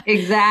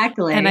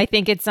 Exactly. And I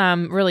think it's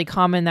really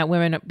common that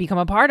women become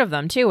a part of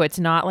them too. It's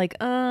not like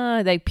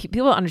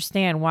people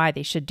understand why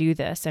they should do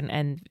this,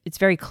 and it's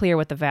very clear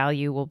what the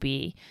value will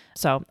be.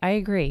 So I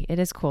agree. It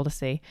is cool to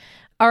see.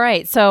 All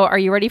right. So are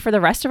you ready for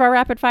the rest of our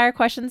rapid fire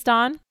questions,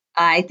 Dawn?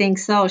 I think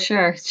so.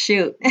 Sure.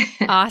 Shoot.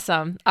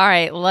 Awesome. All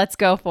right, let's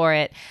go for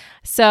it.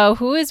 So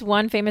who is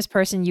one famous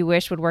person you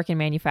wish would work in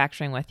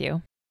manufacturing with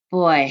you?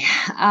 Boy,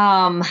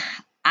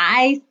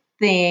 I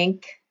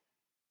think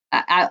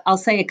I'll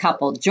say a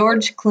couple: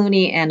 George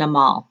Clooney and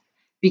Amal,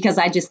 because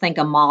I just think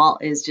Amal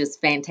is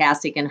just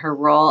fantastic in her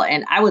role,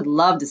 and I would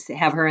love to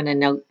have her in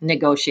a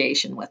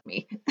negotiation with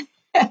me.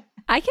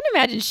 I can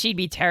imagine she'd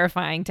be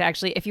terrifying to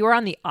actually, if you were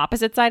on the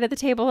opposite side of the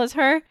table as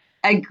her.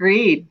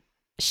 Agreed.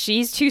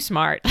 She's too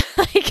smart.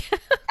 Like,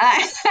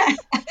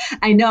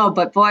 I know,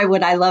 but boy,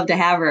 would I love to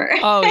have her.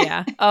 Oh,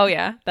 yeah. Oh,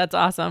 yeah. That's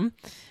awesome.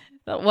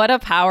 What a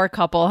power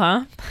couple,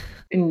 huh?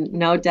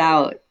 No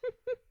doubt.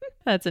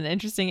 That's an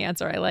interesting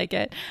answer. I like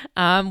it.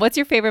 What's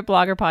your favorite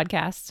blogger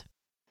podcast?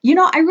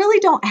 I really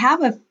don't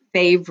have a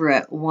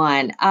favorite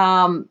one.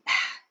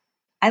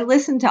 I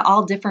listen to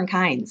all different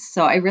kinds.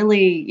 So I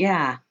really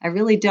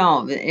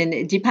don't. And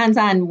it depends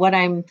on what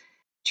I'm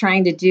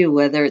trying to do,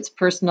 whether it's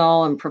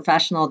personal and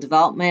professional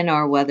development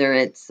or whether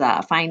it's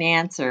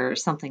finance or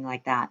something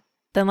like that.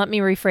 Then let me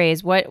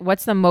rephrase.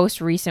 What's the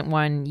most recent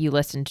one you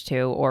listened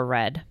to or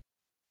read?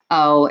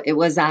 Oh, it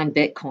was on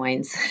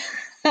Bitcoins.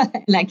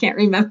 And I can't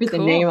remember the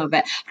name of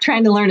it. I'm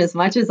trying to learn as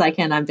much as I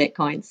can on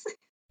Bitcoins.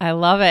 I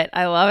love it.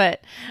 I love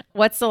it.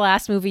 What's the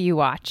last movie you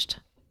watched?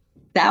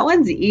 That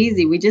one's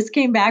easy. We just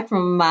came back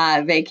from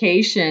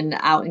vacation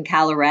out in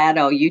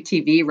Colorado,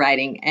 UTV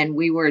riding, and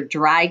we were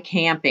dry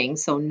camping,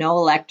 so no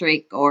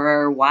electric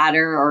or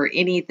water or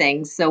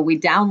anything. So we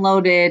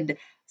downloaded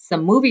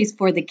some movies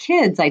for the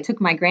kids. I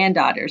took my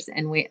granddaughters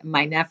and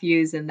my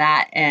nephews and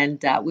that,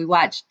 and we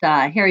watched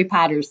Harry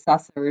Potter's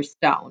Sorcerer's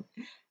Stone.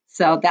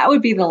 So that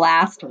would be the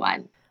last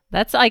one.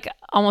 That's like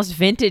almost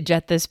vintage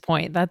at this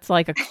point. That's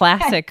like a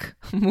classic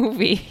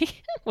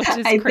movie, which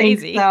is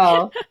crazy.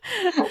 I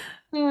think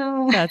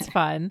so. That's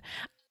fun.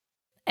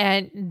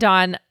 And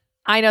Dawn,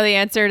 I know the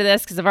answer to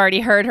this because I've already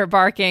heard her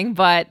barking,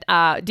 but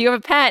do you have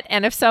a pet?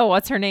 And if so,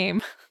 what's her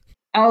name?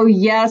 Oh,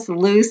 yes,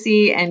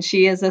 Lucy. And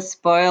she is a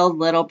spoiled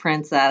little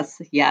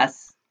princess.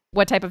 Yes.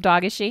 What type of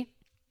dog is she?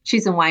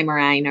 She's a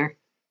Weimaraner.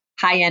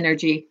 High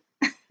energy.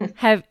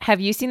 Have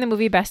you seen the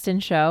movie Best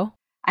in Show?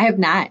 I have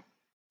not.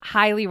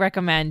 Highly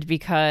recommend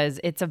because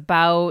it's a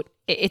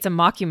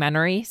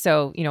mockumentary.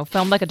 So,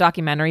 filmed like a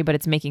documentary, but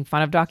it's making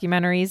fun of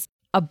documentaries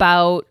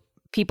about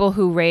people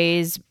who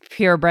raise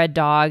purebred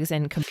dogs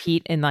and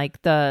compete in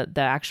like the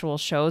actual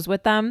shows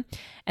with them.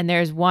 And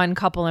there's one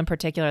couple in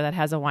particular that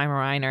has a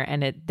Weimaraner,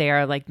 and they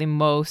are like the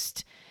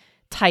most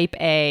type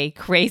A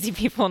crazy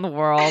people in the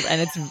world.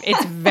 And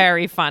it's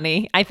very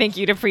funny. I think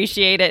you'd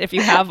appreciate it if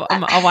you have a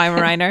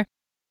Weimaraner.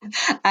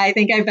 I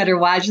think I better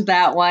watch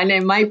that one.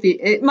 It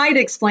might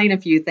explain a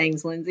few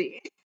things,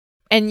 Lindsay.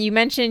 And you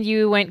mentioned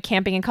you went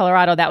camping in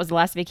Colorado. That was the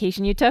last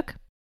vacation you took?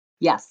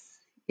 Yes.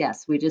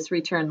 We just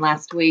returned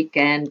last week,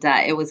 and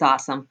it was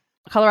awesome.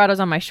 Colorado's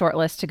on my short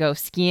list to go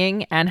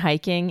skiing and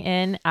hiking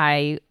in.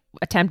 I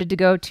attempted to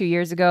go 2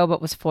 years ago,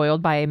 but was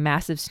foiled by a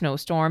massive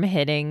snowstorm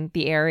hitting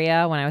the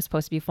area when I was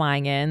supposed to be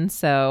flying in.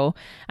 So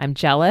I'm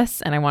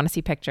jealous, and I want to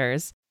see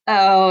pictures.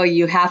 Oh,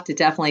 you have to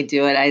definitely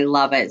do it. I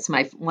love it. It's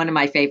one of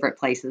my favorite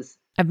places.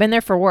 I've been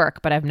there for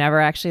work, but I've never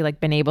actually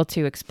been able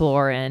to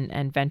explore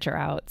and venture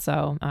out.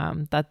 So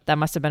that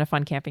must have been a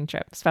fun camping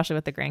trip, especially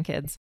with the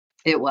grandkids.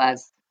 It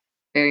was.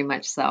 Very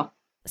much so.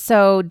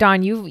 So,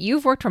 Dawn,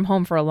 you've worked from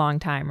home for a long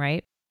time,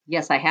 right?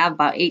 Yes, I have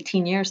about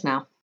 18 years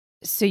now.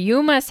 So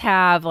you must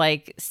have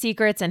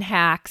secrets and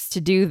hacks to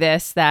do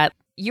this that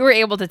you were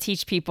able to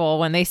teach people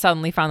when they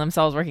suddenly found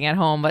themselves working at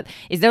home. But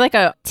is there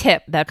a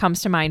tip that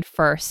comes to mind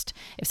first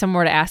if someone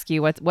were to ask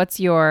you what's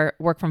your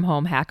work from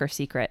home hack or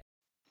secret?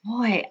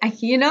 Boy,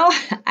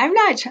 I'm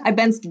not. I've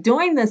been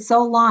doing this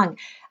so long.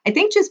 I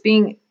think just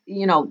being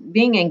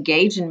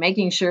engaged and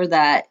making sure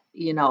that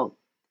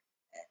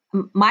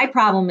my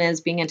problem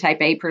is being a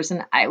type A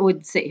person. I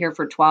would sit here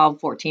for 12,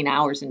 14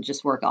 hours and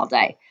just work all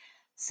day.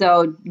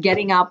 So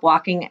getting up,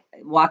 walking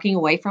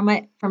away from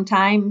it from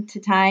time to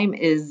time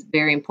is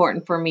very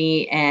important for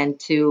me, and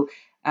to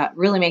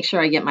really make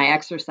sure I get my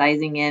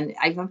exercising in.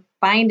 I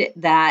find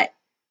that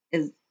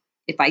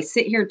if I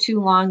sit here too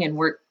long and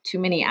work too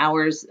many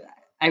hours,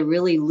 I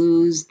really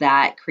lose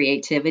that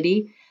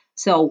creativity.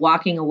 So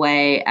walking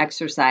away,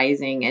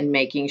 exercising, and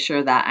making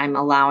sure that I'm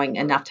allowing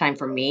enough time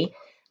for me,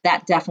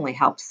 that definitely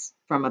helps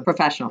from a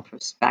professional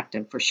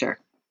perspective for sure.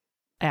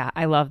 Yeah,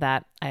 I love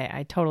that.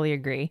 I totally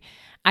agree.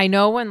 I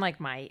know when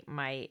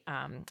my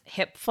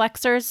hip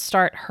flexors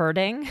start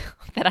hurting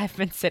that I've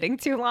been sitting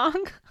too long.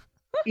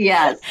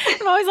 Yes.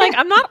 I'm always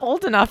I'm not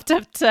old enough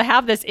to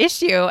have this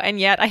issue, and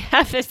yet I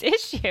have this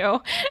issue.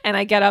 And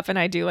I get up and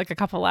I do a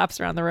couple laps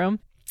around the room.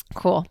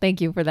 Cool. Thank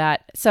you for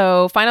that.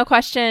 So final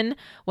question,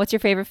 what's your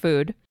favorite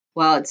food?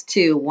 Well, it's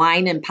two,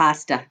 wine and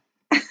pasta.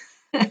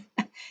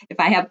 If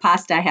I have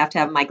pasta, I have to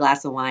have my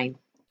glass of wine.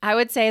 I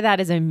would say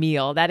that is a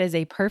meal. That is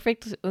a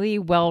perfectly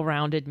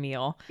well-rounded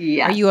meal.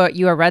 Yes. Are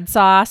you a red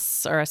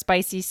sauce or a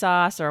spicy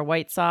sauce or a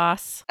white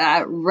sauce?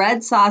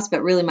 Red sauce,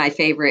 but really my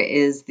favorite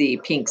is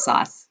the pink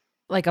sauce.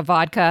 Like a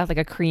vodka, like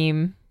a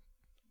cream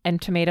and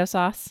tomato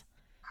sauce?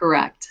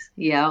 Correct.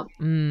 Yeah.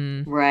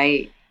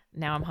 Right.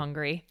 Now I'm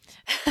hungry.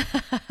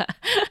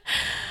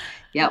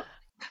 Yep.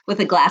 With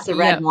a glass of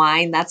red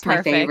wine. That's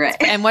perfect. My favorite.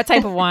 And what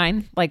type of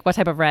wine? What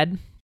type of red?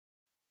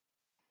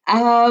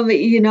 I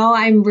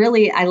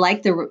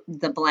like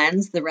the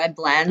blends, the red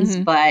blends,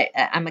 but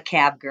I'm a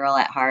cab girl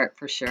at heart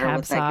for sure.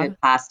 Cab with sauv. a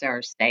good pasta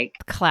or steak.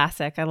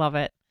 Classic. I love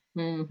it.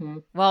 Mm-hmm.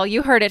 Well,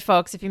 you heard it,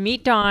 folks. If you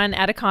meet Dawn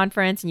at a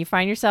conference and you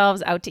find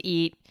yourselves out to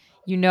eat,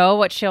 you know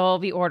what she'll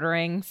be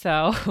ordering.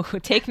 So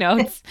take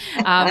notes.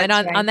 And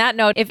on that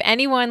note, if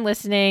anyone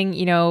listening,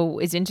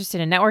 is interested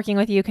in networking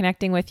with you,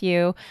 connecting with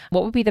you,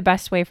 what would be the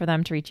best way for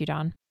them to reach you,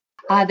 Dawn?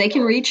 They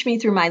can reach me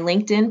through my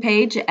LinkedIn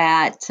page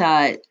at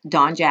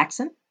Dawn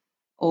Jackson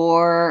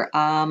or,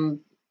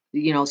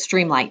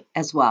 Streamlight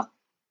as well.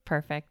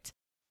 Perfect.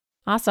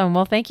 Awesome.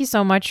 Well, thank you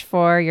so much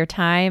for your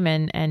time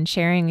and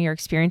sharing your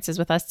experiences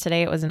with us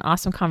today. It was an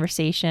awesome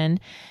conversation,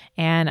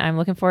 and I'm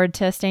looking forward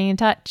to staying in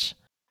touch.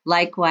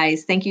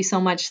 Likewise. Thank you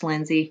so much,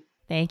 Lindsay.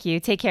 Thank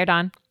you. Take care,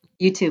 Dawn.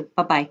 You too.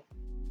 Bye-bye.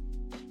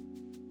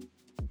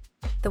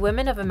 The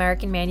Women of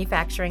American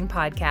Manufacturing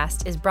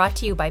podcast is brought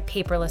to you by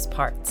Paperless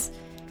Parts.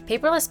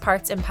 Paperless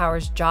Parts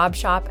empowers job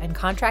shop and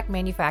contract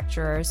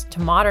manufacturers to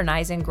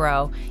modernize and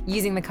grow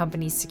using the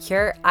company's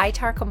secure,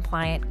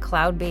 ITAR-compliant,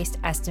 cloud-based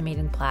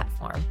estimating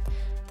platform.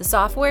 The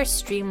software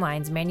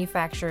streamlines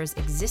manufacturers'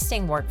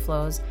 existing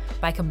workflows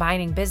by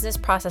combining business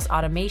process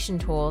automation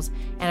tools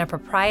and a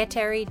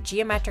proprietary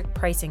geometric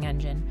pricing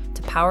engine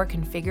to power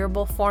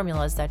configurable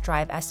formulas that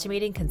drive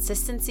estimating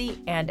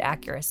consistency and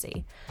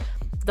accuracy.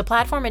 The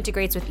platform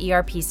integrates with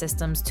ERP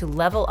systems to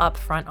level up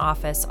front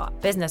office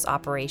business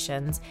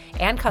operations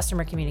and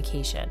customer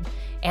communication,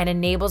 and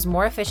enables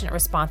more efficient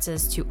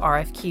responses to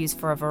RFQs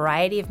for a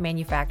variety of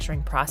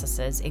manufacturing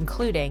processes,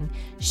 including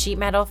sheet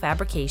metal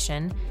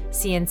fabrication,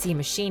 CNC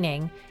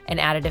machining,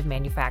 and additive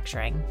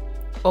manufacturing.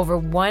 Over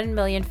 1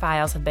 million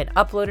files have been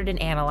uploaded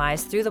and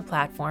analyzed through the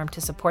platform to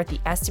support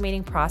the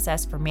estimating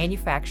process for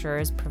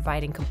manufacturers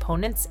providing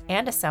components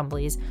and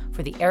assemblies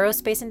for the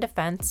aerospace and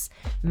defense,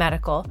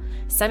 medical,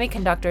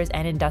 semiconductors,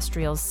 and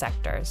industrials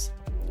sectors.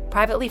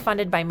 Privately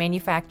funded by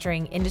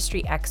manufacturing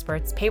industry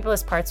experts,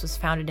 Paperless Parts was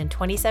founded in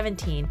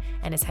 2017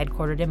 and is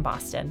headquartered in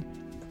Boston.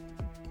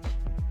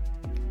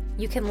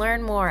 You can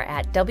learn more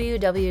at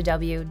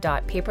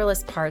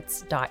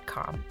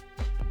www.paperlessparts.com.